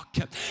rock.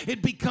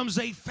 It becomes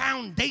a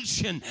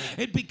foundation.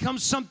 It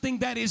becomes something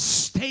that is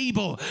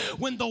stable.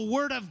 When the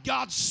Word of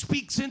God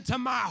speaks into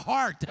my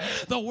heart,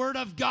 the Word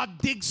of God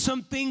digs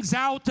some things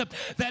out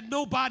that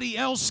nobody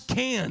else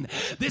can.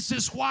 This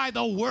is why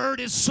the Word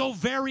is so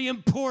very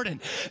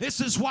important. This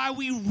is why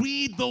we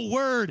read the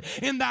Word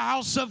in the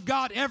house of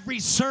God every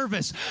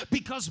service,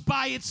 because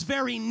by its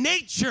very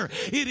nature,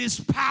 it is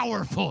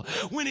powerful.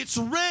 When it's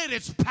read,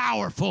 it's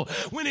powerful.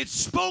 When it's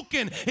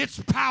spoken, it's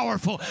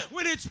powerful.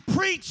 When it's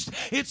preached,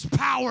 it's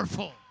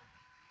powerful.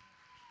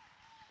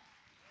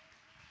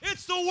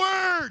 It's the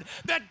Word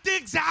that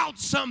digs out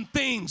some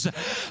things.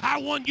 I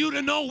want you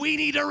to know we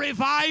need a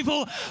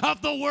revival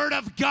of the Word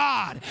of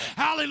God.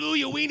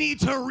 Hallelujah. We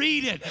need to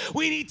read it.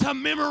 We need to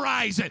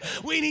memorize it.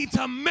 We need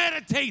to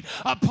meditate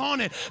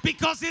upon it,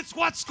 because it's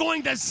what's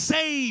going to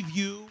save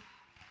you.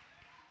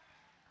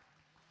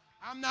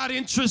 I'm not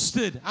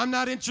interested. I'm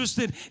not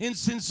interested in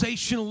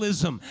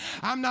sensationalism.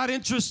 I'm not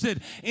interested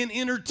in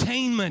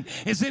entertainment.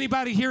 Is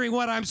anybody hearing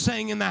what I'm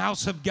saying in the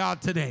house of God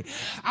today?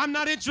 I'm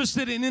not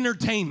interested in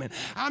entertainment.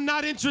 I'm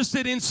not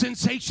interested in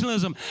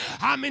sensationalism.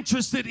 I'm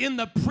interested in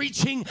the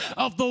preaching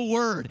of the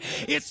Word.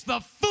 It's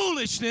the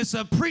foolishness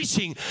of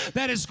preaching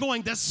that is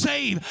going to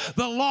save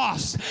the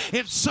lost.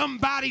 If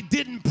somebody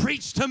didn't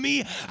preach to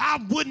me, I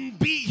wouldn't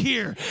be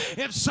here.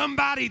 If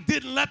somebody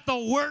didn't let the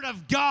Word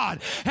of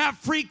God have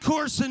free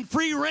course and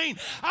free reign,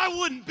 I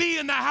wouldn't be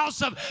in the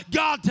house of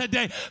God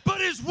today.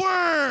 But His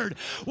Word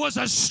was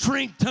a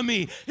strength to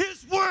me.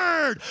 His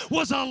Word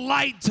was a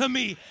light to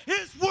me.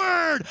 His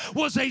Word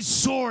was a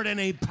sword and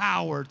a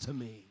power to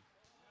me.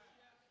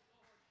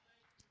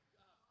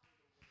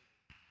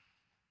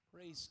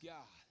 Praise God.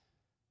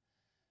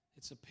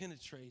 It's a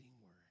penetrating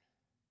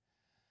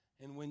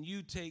Word. And when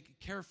you take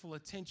careful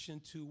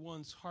attention to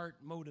one's heart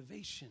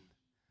motivation,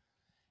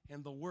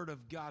 and the Word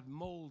of God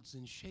molds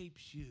and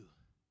shapes you,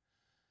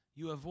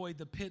 you avoid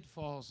the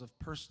pitfalls of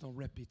personal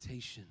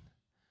reputation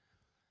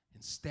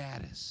and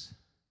status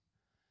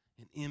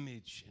and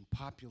image and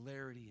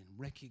popularity and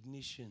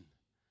recognition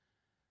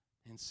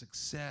and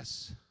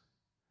success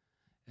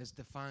as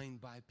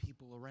defined by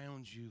people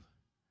around you.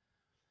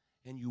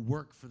 And you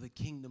work for the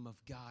kingdom of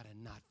God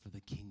and not for the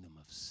kingdom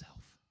of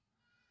self.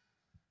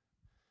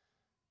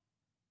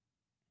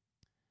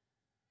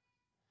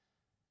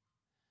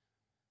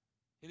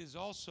 It is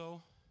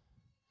also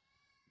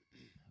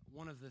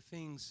one of the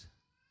things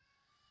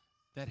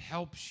that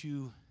helps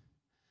you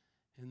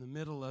in the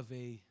middle of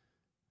a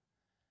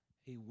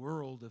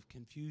world of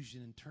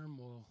confusion and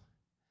turmoil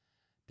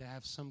to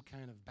have some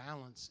kind of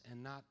balance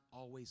and not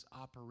always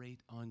operate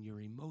on your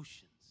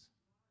emotions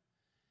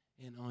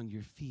and on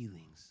your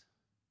feelings.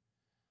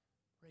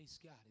 Praise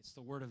God. It's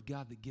the Word of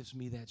God that gives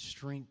me that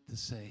strength to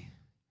say,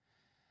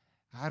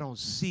 I don't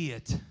see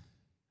it,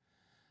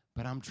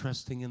 but I'm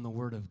trusting in the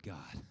Word of God.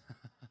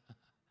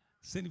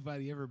 Has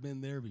anybody ever been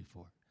there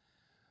before?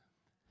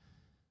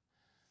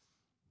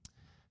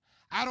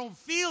 I don't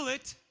feel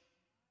it,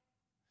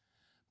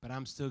 but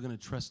I'm still going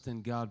to trust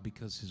in God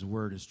because His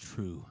Word is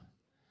true.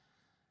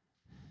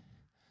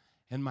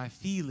 And my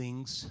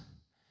feelings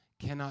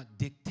cannot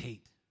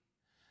dictate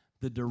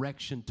the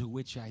direction to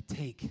which I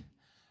take,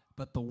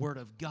 but the Word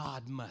of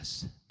God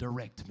must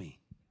direct me.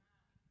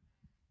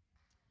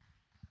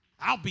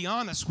 I'll be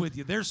honest with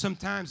you, there's some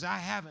times I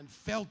haven't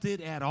felt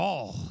it at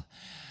all.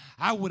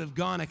 I would have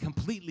gone a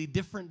completely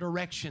different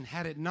direction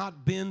had it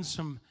not been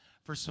some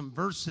for some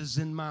verses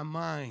in my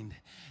mind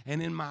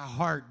and in my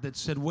heart that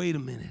said, wait a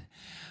minute.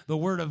 The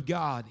Word of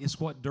God is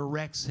what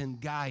directs and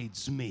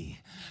guides me,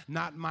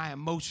 not my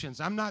emotions.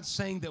 I'm not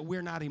saying that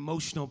we're not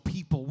emotional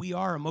people. We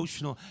are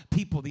emotional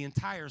people. The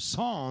entire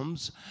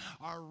Psalms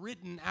are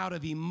written out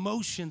of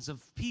emotions of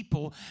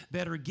people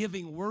that are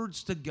giving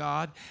words to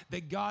God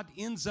that God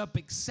ends up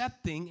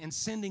accepting and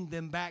sending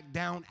them back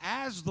down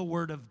as the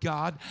Word of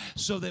God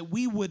so that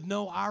we would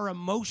know our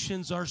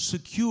emotions are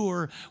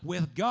secure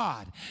with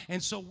God.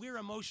 And so we're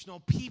emotional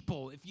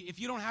people. If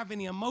you don't have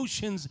any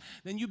emotions,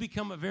 then you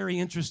become a very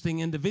interesting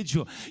individual.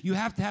 You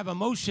have to have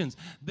emotions.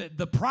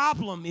 The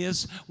problem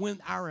is when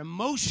our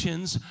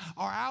emotions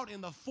are out in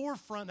the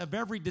forefront of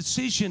every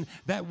decision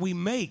that we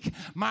make.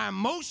 My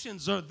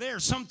emotions are there.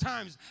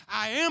 Sometimes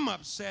I am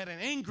upset and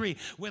angry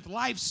with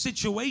life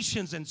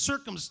situations and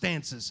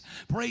circumstances.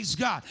 Praise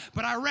God.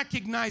 But I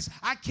recognize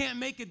I can't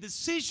make a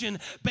decision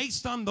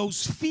based on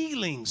those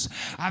feelings.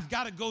 I've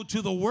got to go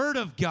to the Word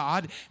of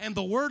God, and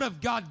the Word of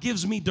God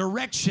gives me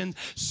direction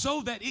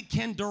so that it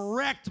can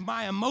direct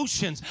my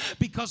emotions,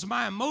 because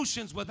my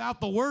emotions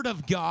without the Word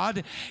of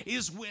God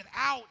is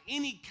without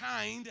any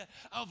kind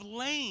of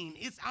lane.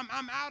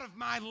 I'm out of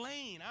my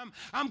lane.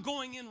 I'm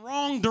going in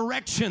wrong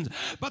directions.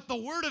 But the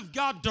Word of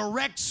God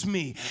directs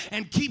me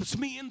and keeps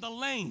me in the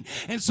lane.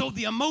 And so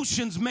the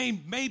emotions may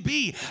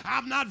be,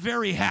 I'm not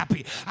very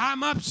happy.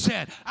 I'm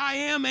upset. I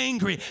am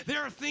angry.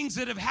 There are things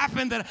that have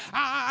happened that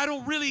I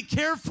don't really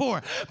care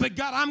for. But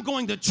God, I'm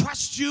going to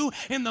trust you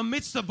in the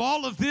midst of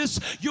all of this.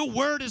 Your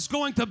Word is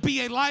going to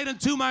be a light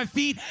unto my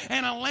feet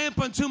and a lamp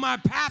unto my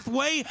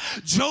pathway.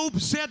 Job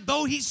said,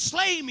 though he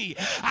slay me,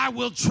 I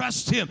will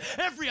trust him.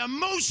 Every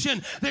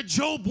emotion that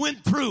Job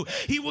went through,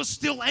 he was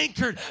still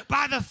anchored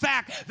by the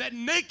fact that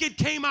naked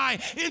came I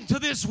into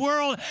this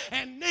world,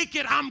 and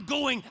naked I'm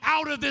going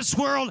out of this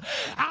world.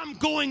 I'm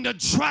going to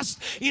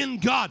trust in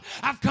God.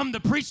 I've come to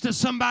preach to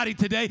somebody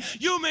today.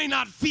 You may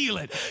not feel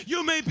it.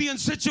 You may be in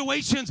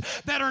situations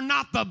that are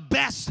not the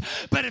best,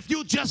 but if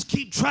you just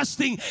keep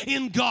trusting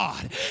in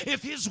God,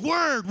 if His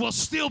Word will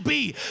still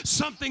be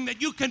something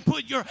that you can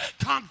put your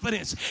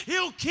confidence,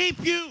 He'll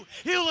keep you.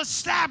 He'll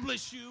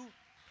establish you.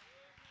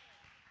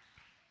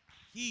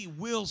 He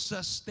will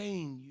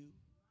sustain you.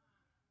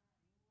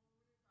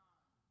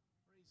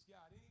 Praise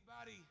God.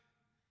 Anybody,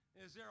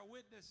 is there a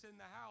witness in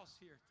the house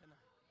here tonight?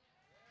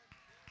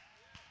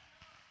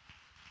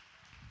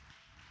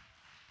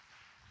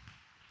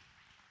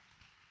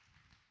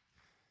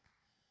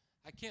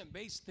 I can't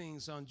base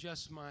things on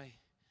just my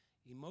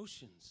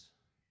emotions.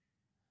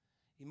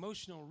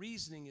 Emotional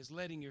reasoning is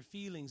letting your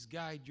feelings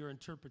guide your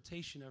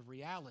interpretation of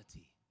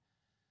reality.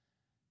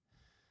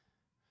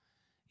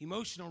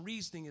 Emotional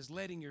reasoning is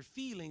letting your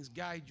feelings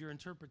guide your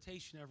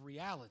interpretation of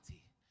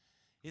reality.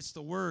 It's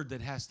the Word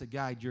that has to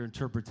guide your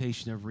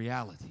interpretation of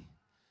reality,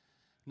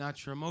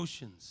 not your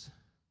emotions.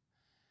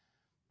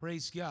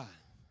 Praise God.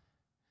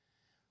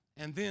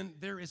 And then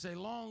there is a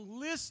long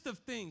list of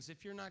things.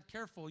 If you're not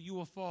careful, you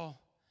will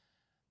fall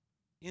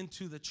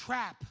into the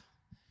trap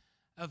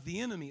of the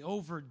enemy,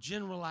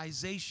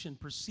 overgeneralization,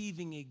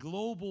 perceiving a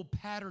global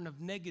pattern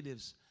of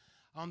negatives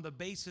on the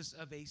basis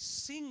of a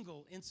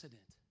single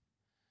incident.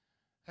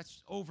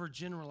 That's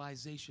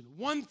overgeneralization.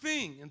 One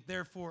thing, and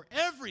therefore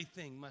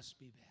everything must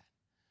be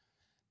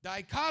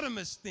bad.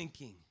 Dichotomous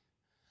thinking,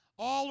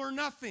 all or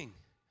nothing,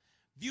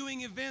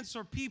 viewing events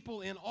or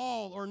people in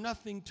all or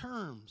nothing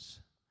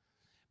terms.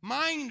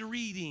 Mind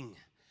reading,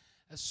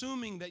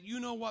 assuming that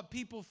you know what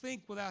people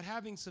think without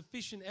having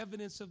sufficient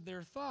evidence of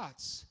their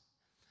thoughts.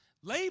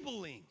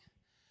 Labeling,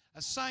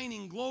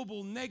 assigning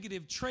global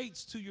negative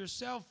traits to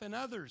yourself and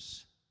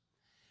others.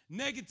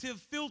 Negative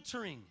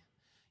filtering,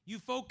 you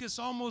focus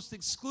almost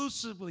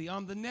exclusively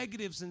on the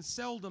negatives and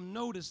seldom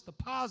notice the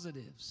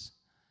positives.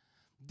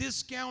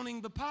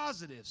 Discounting the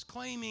positives,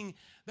 claiming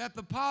that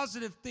the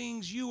positive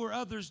things you or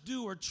others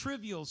do are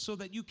trivial so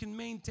that you can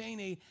maintain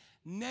a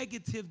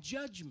negative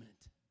judgment.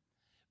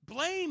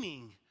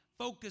 Blaming,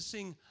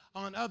 focusing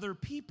on other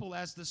people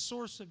as the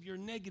source of your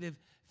negative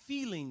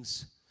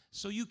feelings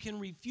so you can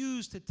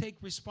refuse to take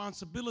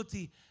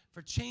responsibility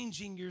for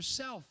changing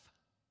yourself.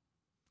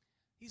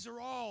 These are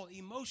all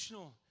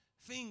emotional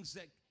things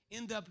that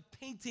end up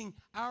painting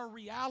our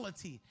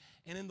reality.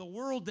 And in the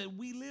world that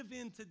we live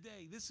in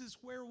today, this is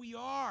where we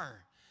are,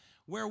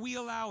 where we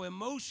allow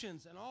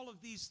emotions and all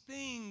of these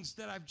things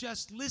that I've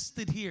just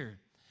listed here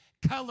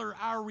color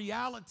our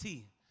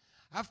reality.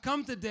 I've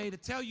come today to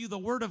tell you the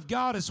Word of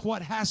God is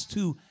what has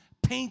to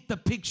paint the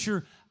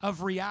picture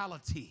of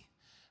reality.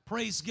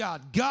 Praise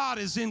God. God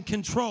is in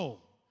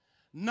control,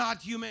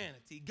 not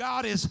humanity.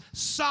 God is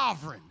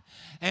sovereign.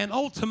 And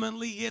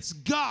ultimately, it's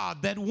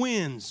God that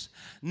wins,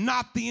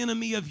 not the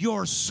enemy of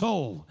your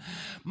soul.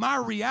 My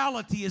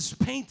reality is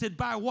painted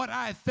by what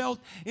I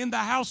felt in the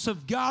house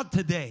of God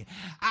today.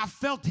 I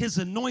felt His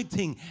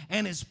anointing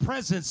and His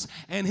presence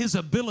and His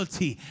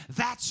ability.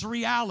 That's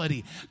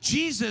reality.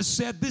 Jesus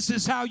said this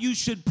is how you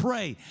should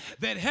pray,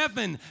 that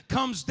heaven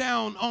comes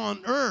down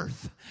on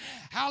earth.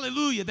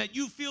 Hallelujah, that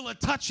you feel a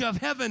touch of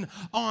heaven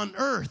on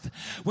earth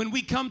when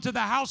we come to the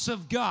house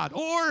of God,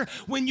 or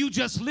when you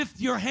just lift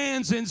your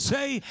hands and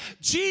say,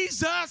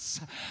 Jesus,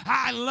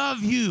 I love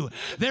you.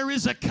 There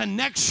is a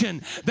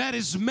connection that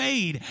is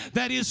made,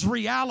 that is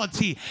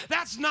reality.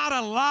 That's not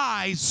a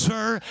lie,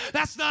 sir.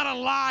 That's not a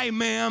lie,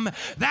 ma'am.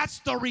 That's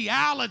the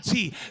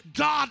reality.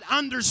 God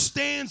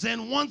understands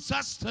and wants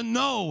us to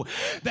know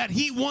that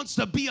He wants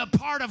to be a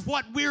part of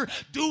what we're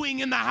doing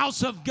in the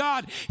house of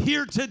God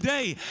here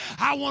today.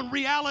 I want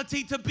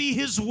reality to be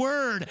His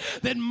word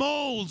that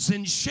molds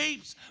and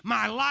shapes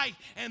my life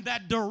and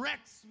that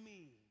directs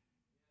me,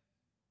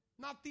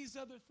 not these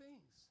other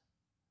things.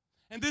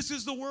 And this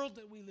is the world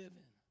that we live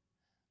in.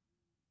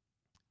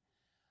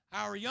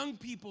 Our young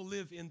people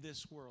live in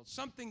this world.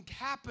 Something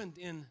happened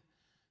in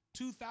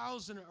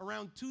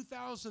around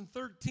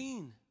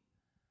 2013.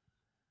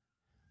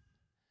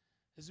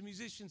 As the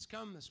musicians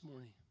come this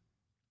morning,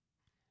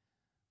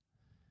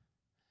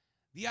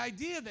 the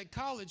idea that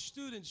college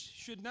students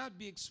should not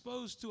be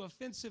exposed to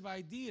offensive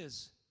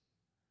ideas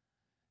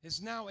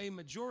is now a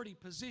majority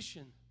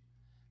position,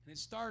 and it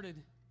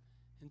started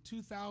in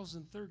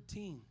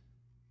 2013.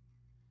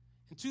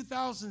 In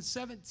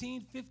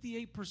 2017,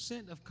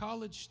 58% of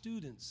college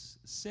students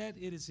said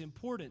it is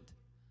important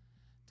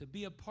to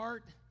be a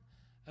part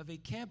of a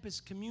campus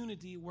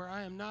community where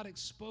I am not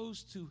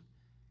exposed to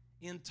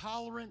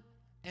intolerant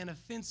and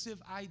offensive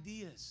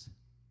ideas.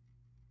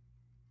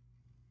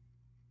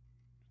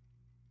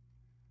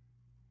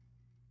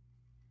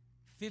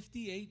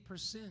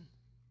 58%.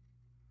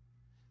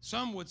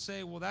 Some would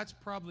say, well, that's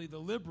probably the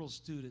liberal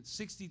students.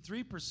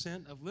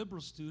 63% of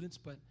liberal students,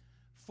 but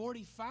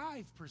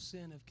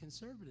 45% of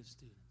conservative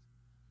students.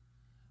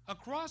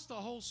 Across the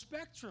whole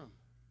spectrum.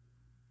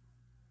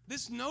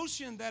 This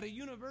notion that a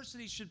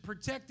university should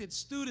protect its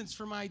students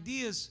from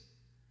ideas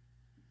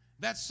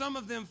that some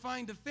of them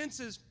find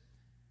offensive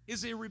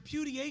is a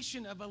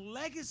repudiation of a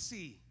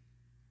legacy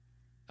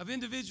of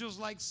individuals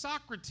like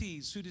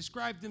Socrates, who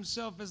described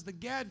himself as the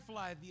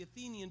gadfly of the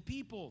Athenian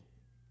people.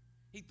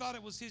 He thought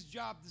it was his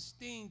job to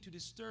sting, to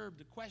disturb,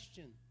 to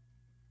question,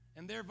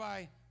 and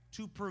thereby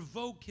to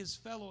provoke his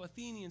fellow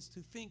Athenians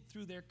to think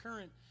through their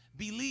current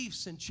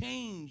beliefs and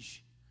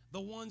change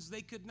the ones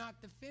they could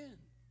not defend.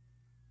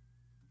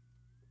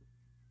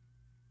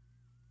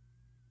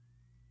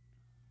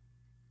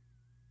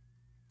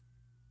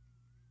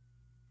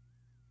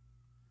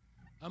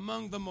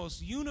 Among the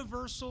most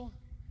universal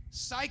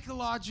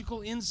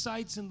psychological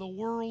insights in the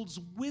world's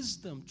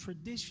wisdom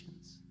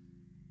traditions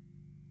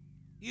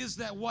is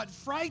that what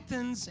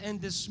frightens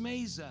and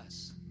dismays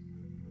us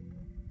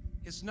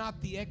is not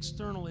the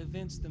external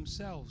events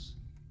themselves,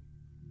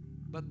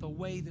 but the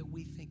way that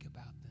we think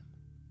about them.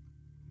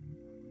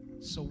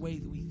 It's the way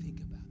that we think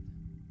about them.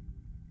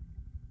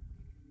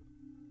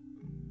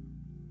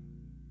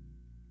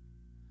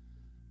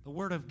 The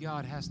Word of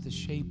God has to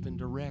shape and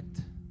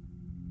direct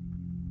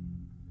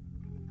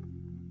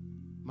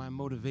my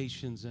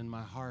motivations and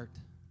my heart.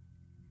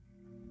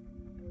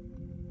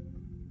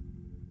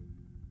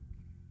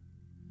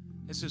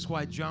 This is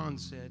why John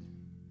said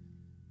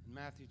in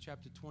Matthew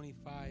chapter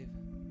 25,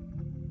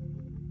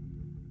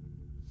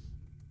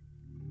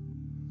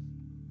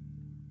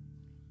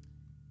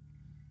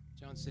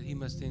 John said, he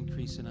must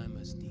increase and I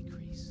must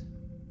decrease.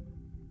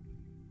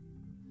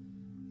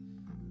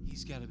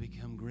 He's got to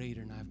become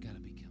greater and I've got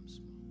to become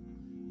small.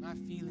 My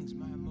feelings,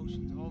 my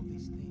emotions, all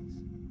these things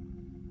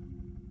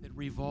that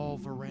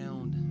revolve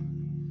around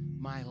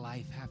my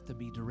life have to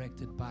be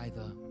directed by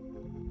the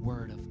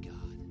Word of God.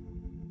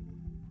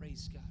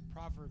 Praise God.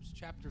 Proverbs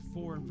chapter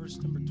 4 and verse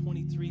number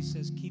 23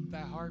 says, keep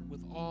thy heart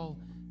with all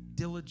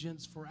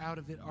diligence, for out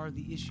of it are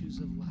the issues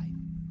of life.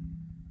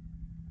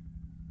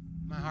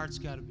 My heart's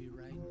got to be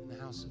right in the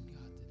house of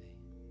God today.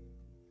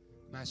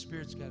 My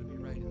spirit's got to be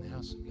right in the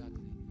house of God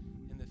today.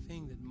 And the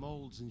thing that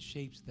molds and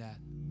shapes that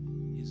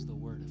is the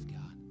Word of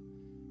God.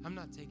 I'm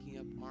not taking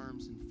up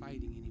arms and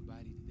fighting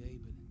anybody today,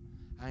 but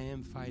I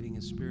am fighting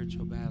a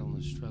spiritual battle and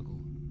a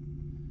struggle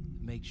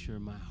to make sure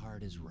my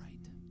heart is right.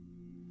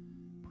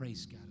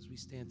 Praise God as we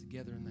stand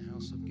together in the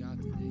house of God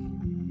today.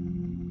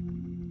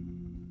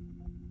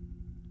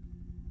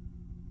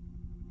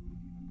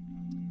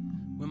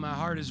 When my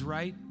heart is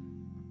right,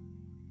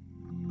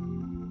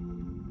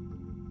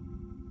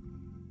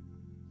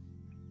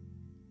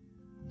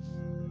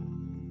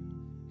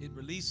 it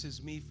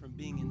releases me from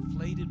being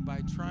inflated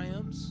by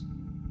triumphs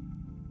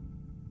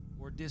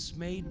or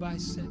dismayed by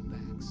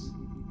setbacks.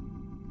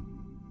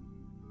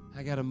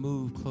 I got to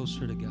move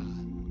closer to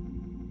God.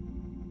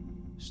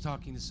 I was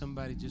talking to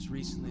somebody just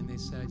recently, and they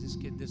said, I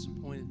just get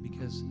disappointed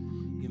because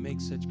you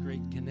make such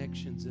great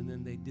connections, and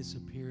then they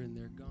disappear and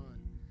they're gone.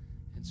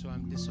 And so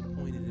I'm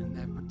disappointed in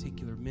that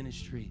particular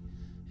ministry.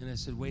 And I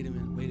said, wait a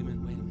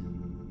minute.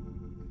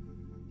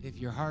 If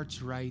your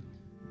heart's right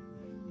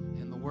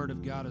and the Word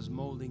of God is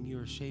molding you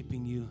or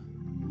shaping you,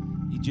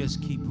 you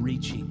just keep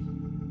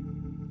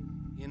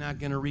reaching. You're not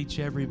going to reach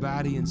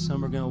everybody, and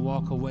some are going to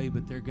walk away,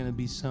 but there are going to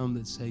be some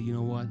that say, you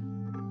know what?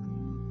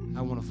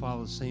 I want to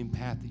follow the same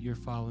path that you're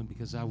following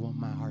because I want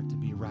my heart to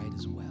be right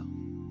as well.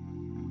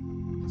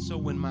 And so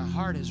when my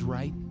heart is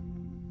right,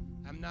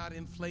 I'm not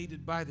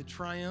inflated by the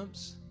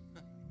triumphs,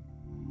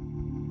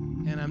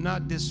 and I'm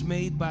not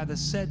dismayed by the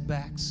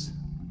setbacks.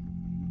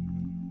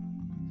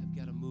 I've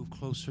got to move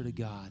closer to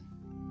God.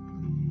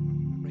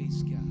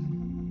 Praise God.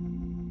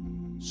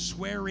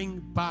 Swearing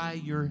by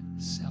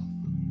yourself.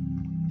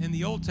 In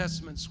the Old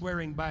Testament,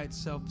 swearing by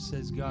itself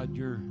says, God,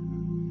 you're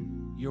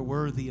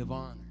worthy of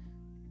honor.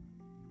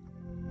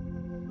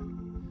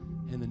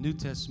 In the New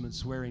Testament,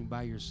 swearing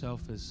by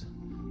yourself is,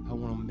 I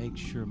want to make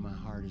sure my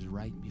heart is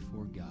right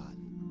before God.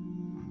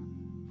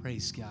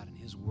 Praise God, and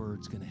His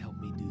Word's going to help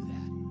me do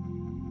that.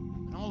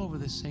 And all over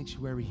this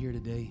sanctuary here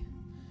today,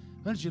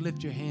 why don't you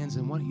lift your hands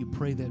and why don't you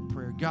pray that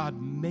prayer?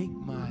 God, make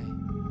my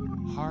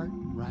heart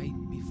right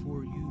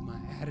before you, my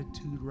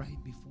attitude right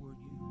before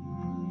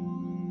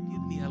you.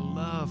 Give me a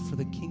love for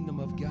the kingdom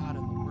of God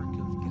and the work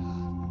of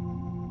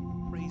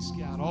God. Praise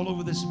God. All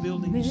over this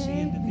building, you see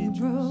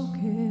individuals.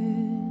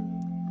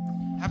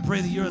 I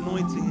pray that your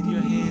anointing in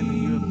your hand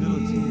and your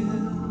ability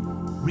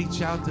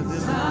reach out to them in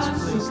this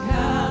place.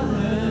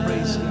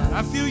 Praise God.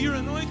 I feel your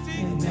anointing.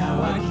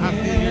 I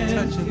feel your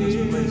touch in this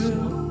place.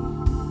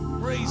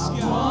 Praise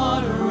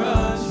God. I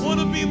want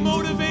to be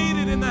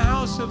motivated in the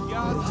house of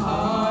God.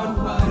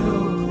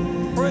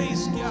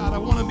 Praise God. I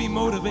want to be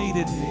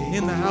motivated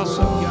in the house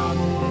of God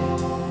today.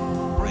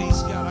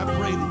 Praise God. I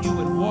pray that you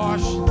would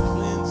wash and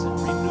cleanse and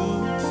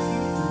renew.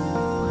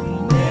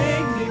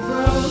 Make me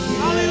broken.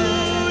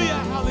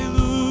 Hallelujah.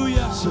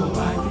 Hallelujah. So I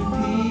can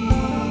be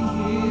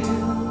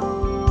healed.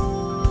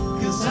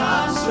 'Cause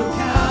I'm so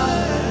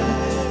callous,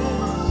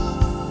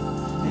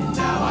 and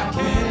now I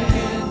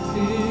can't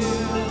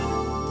feel.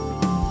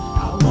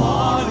 I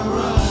want to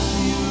run to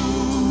you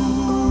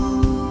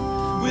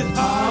with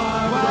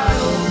heart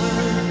wide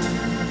open.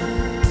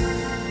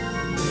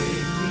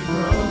 Make me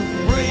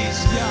broken.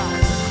 Praise God.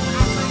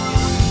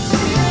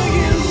 Till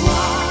you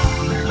are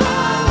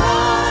my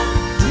one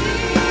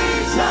desire.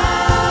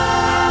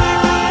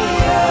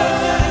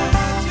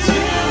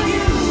 Till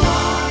you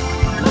are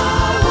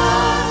my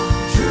one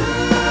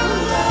true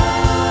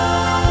love.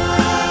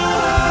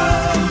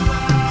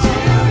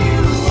 Till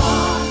you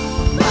are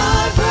my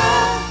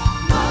breath,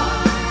 my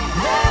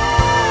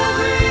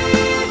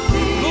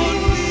everything. Lord,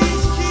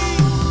 please keep.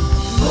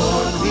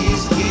 Lord,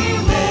 please keep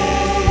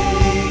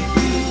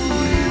making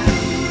me.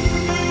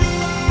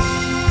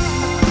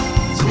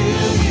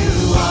 Till you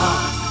are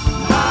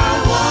my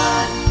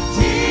one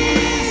desire.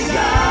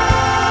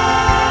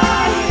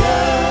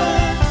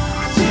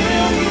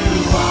 Till you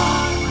are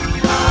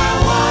my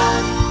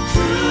one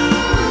true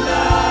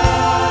love.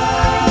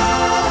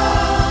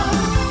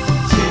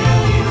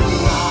 Till you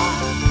are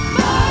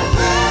my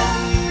breath,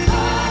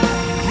 my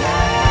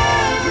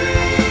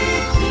everything.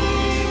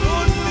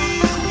 Lord,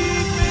 please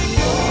keep making.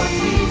 Lord,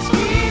 please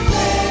keep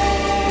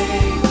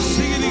making.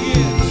 Sing it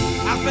again.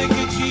 I thank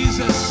you,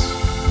 Jesus.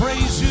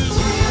 Praise you.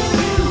 Till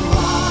you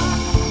are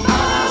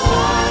my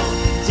one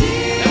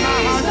And my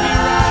heart be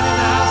right in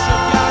the house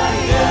of God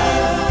today.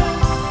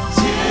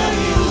 Till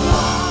you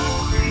are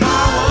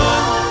My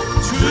one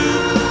true.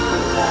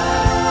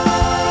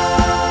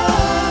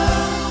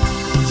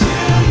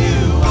 till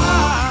you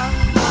are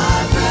my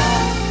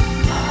breath,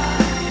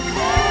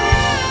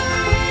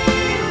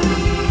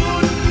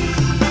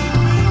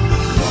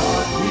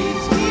 Lord,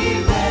 please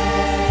keep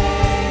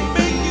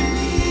Making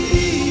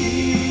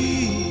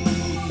me.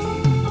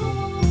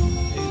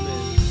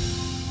 Amen.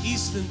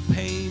 Easton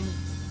Payne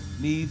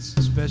needs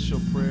special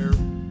prayer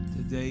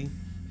today.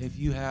 If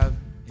you have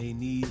a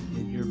need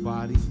in your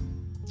body,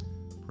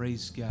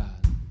 praise God.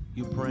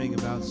 You're praying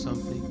about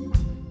something.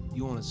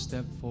 You want to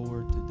step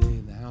forward today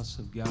in the house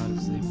of God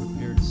as they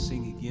prepare to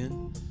sing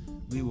again.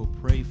 We will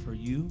pray for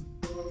you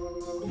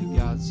that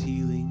God's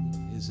healing,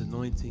 His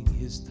anointing,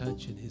 His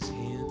touch, and His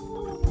hand.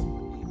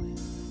 Amen.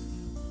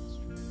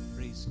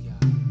 Praise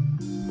God.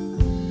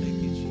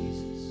 Thank you,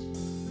 Jesus.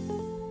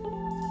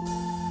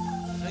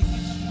 Thank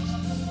you, Jesus.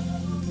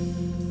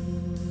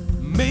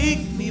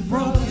 Make me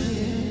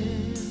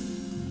broken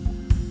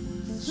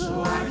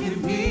so I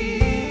can be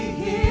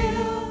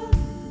healed.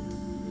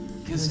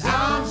 'Cause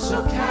I'm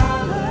so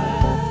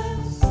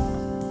callous,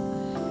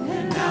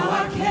 and now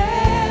I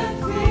can't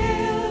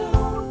feel.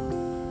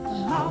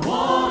 I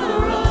wanna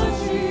run to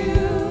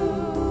you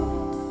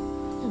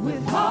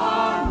with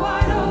heart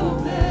wide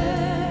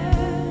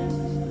open.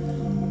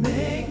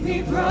 Make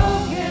me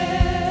broken.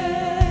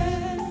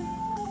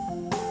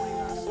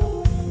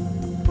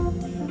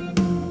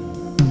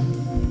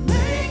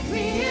 Make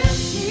me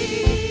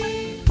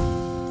empty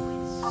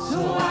so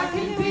I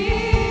can be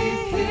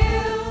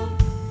filled.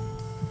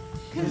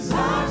 'Cause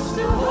I'm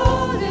still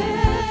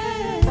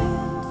holding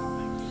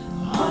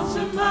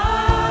onto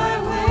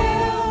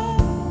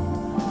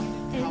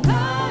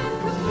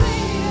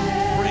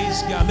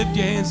lift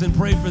your hands and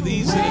pray for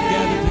these that have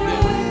gathered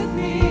together.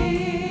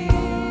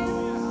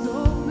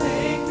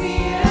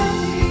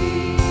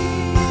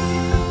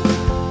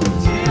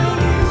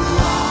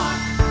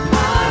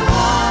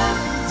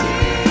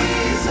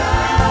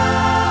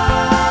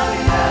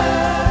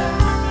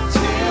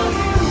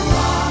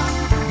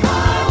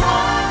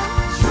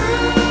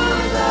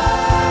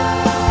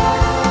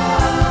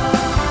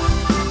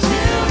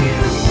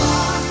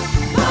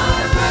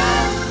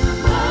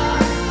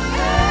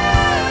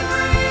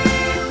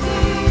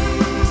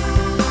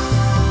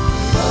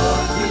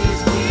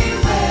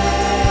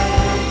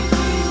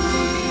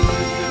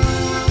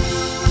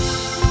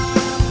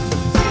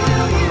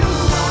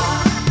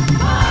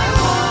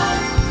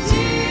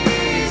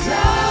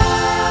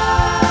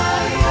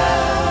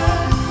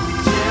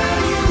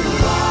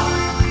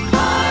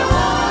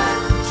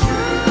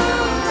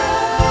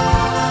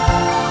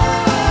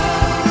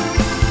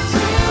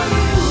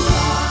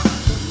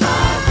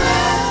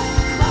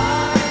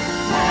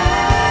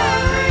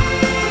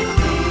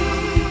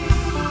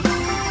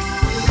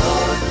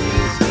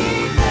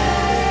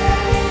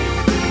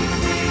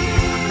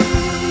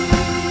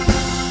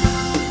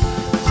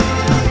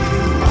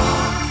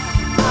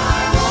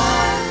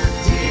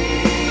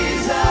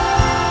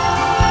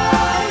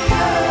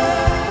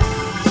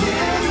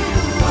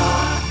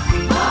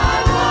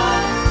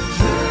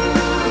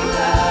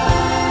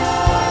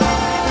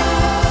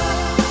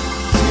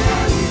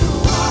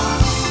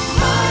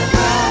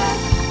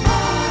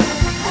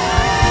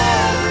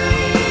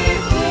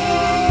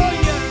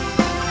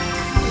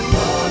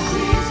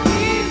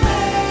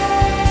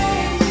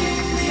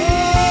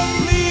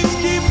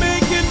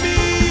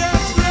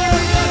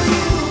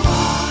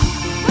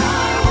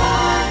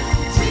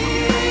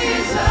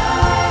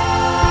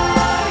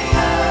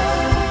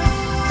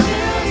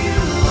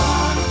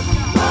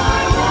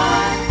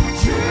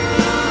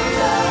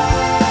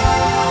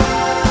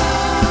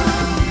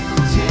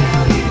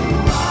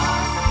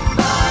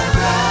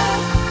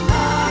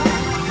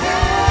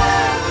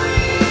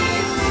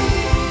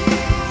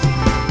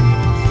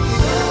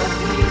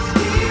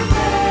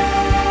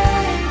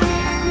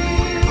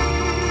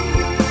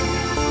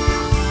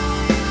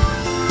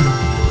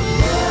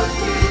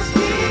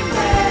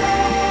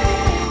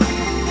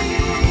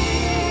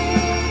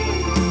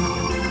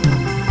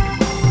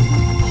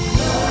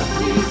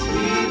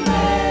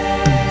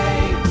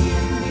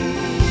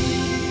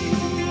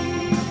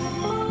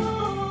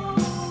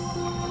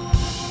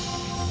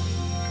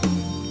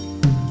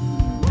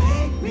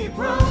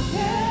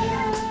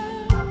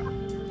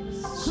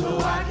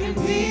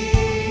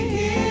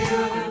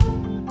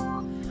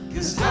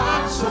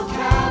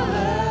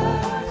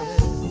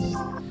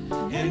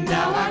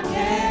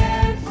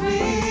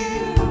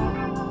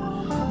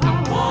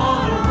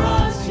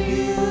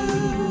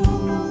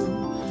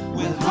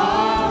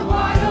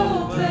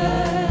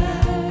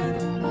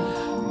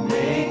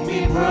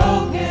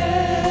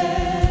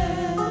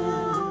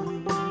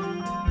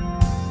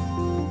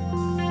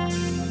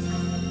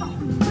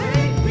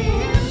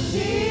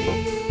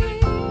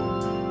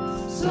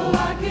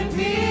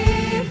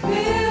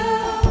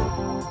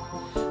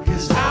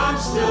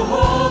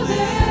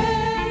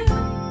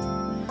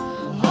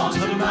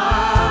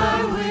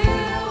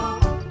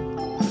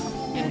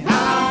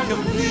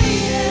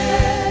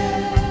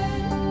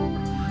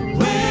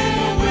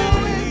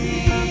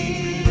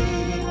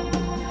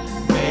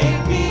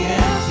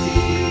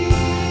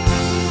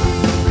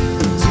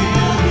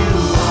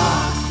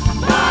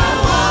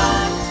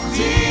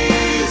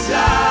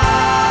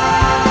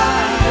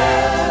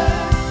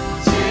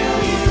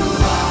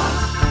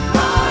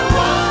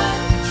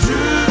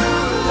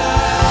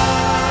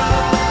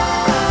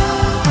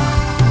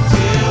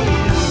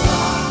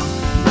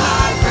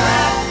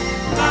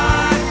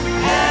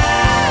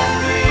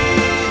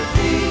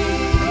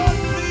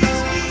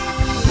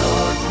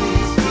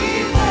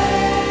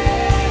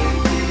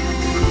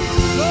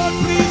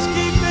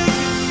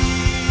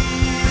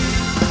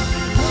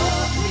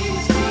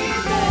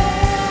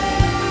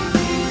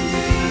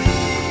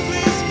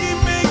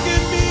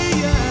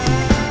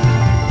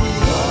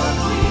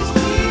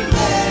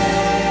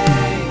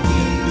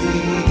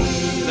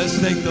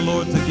 thank the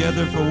Lord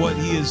together for what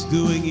He is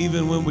doing,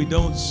 even when we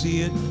don't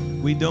see it,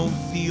 we don't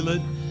feel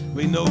it.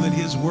 We know that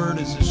His word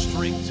is a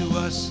strength to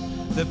us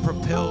that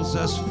propels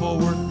us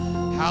forward.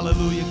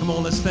 Hallelujah. Come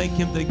on, let's thank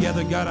Him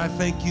together. God, I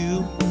thank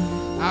You.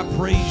 I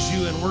praise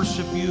You and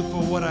worship You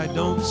for what I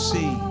don't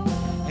see.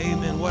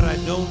 Amen. What I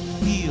don't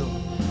feel.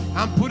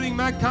 I'm putting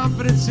my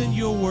confidence in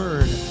Your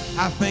word.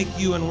 I thank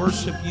You and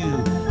worship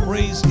You.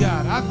 Praise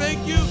God. I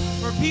thank You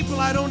for people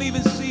I don't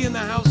even see in the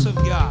house of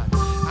God.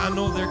 I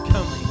know they're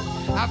coming.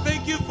 I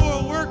thank You for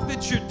a work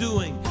that You're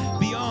doing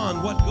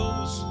beyond what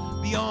goes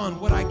beyond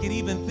what I could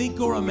even think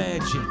or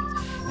imagine.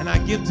 And I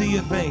give to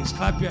You thanks.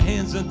 Clap your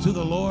hands unto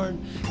the Lord.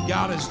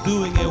 God is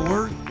doing a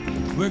work.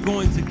 We're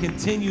going to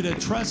continue to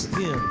trust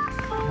Him.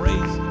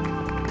 Praise Him.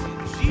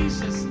 In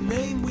Jesus'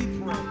 name we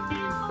pray.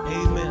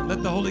 Amen.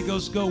 Let the Holy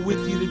Ghost go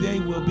with you today.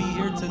 We'll be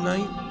here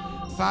tonight,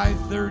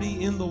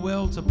 5:30 in the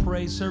well to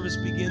pray. Service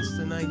begins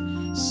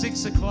tonight.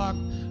 6 o'clock,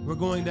 we're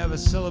going to have a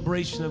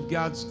celebration of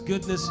God's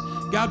goodness.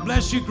 God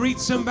bless you. Greet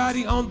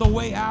somebody on the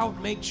way out.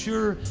 Make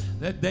sure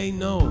that they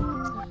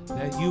know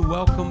that you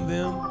welcome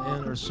them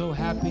and are so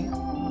happy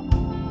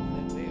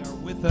that they are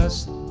with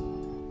us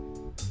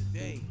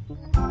today.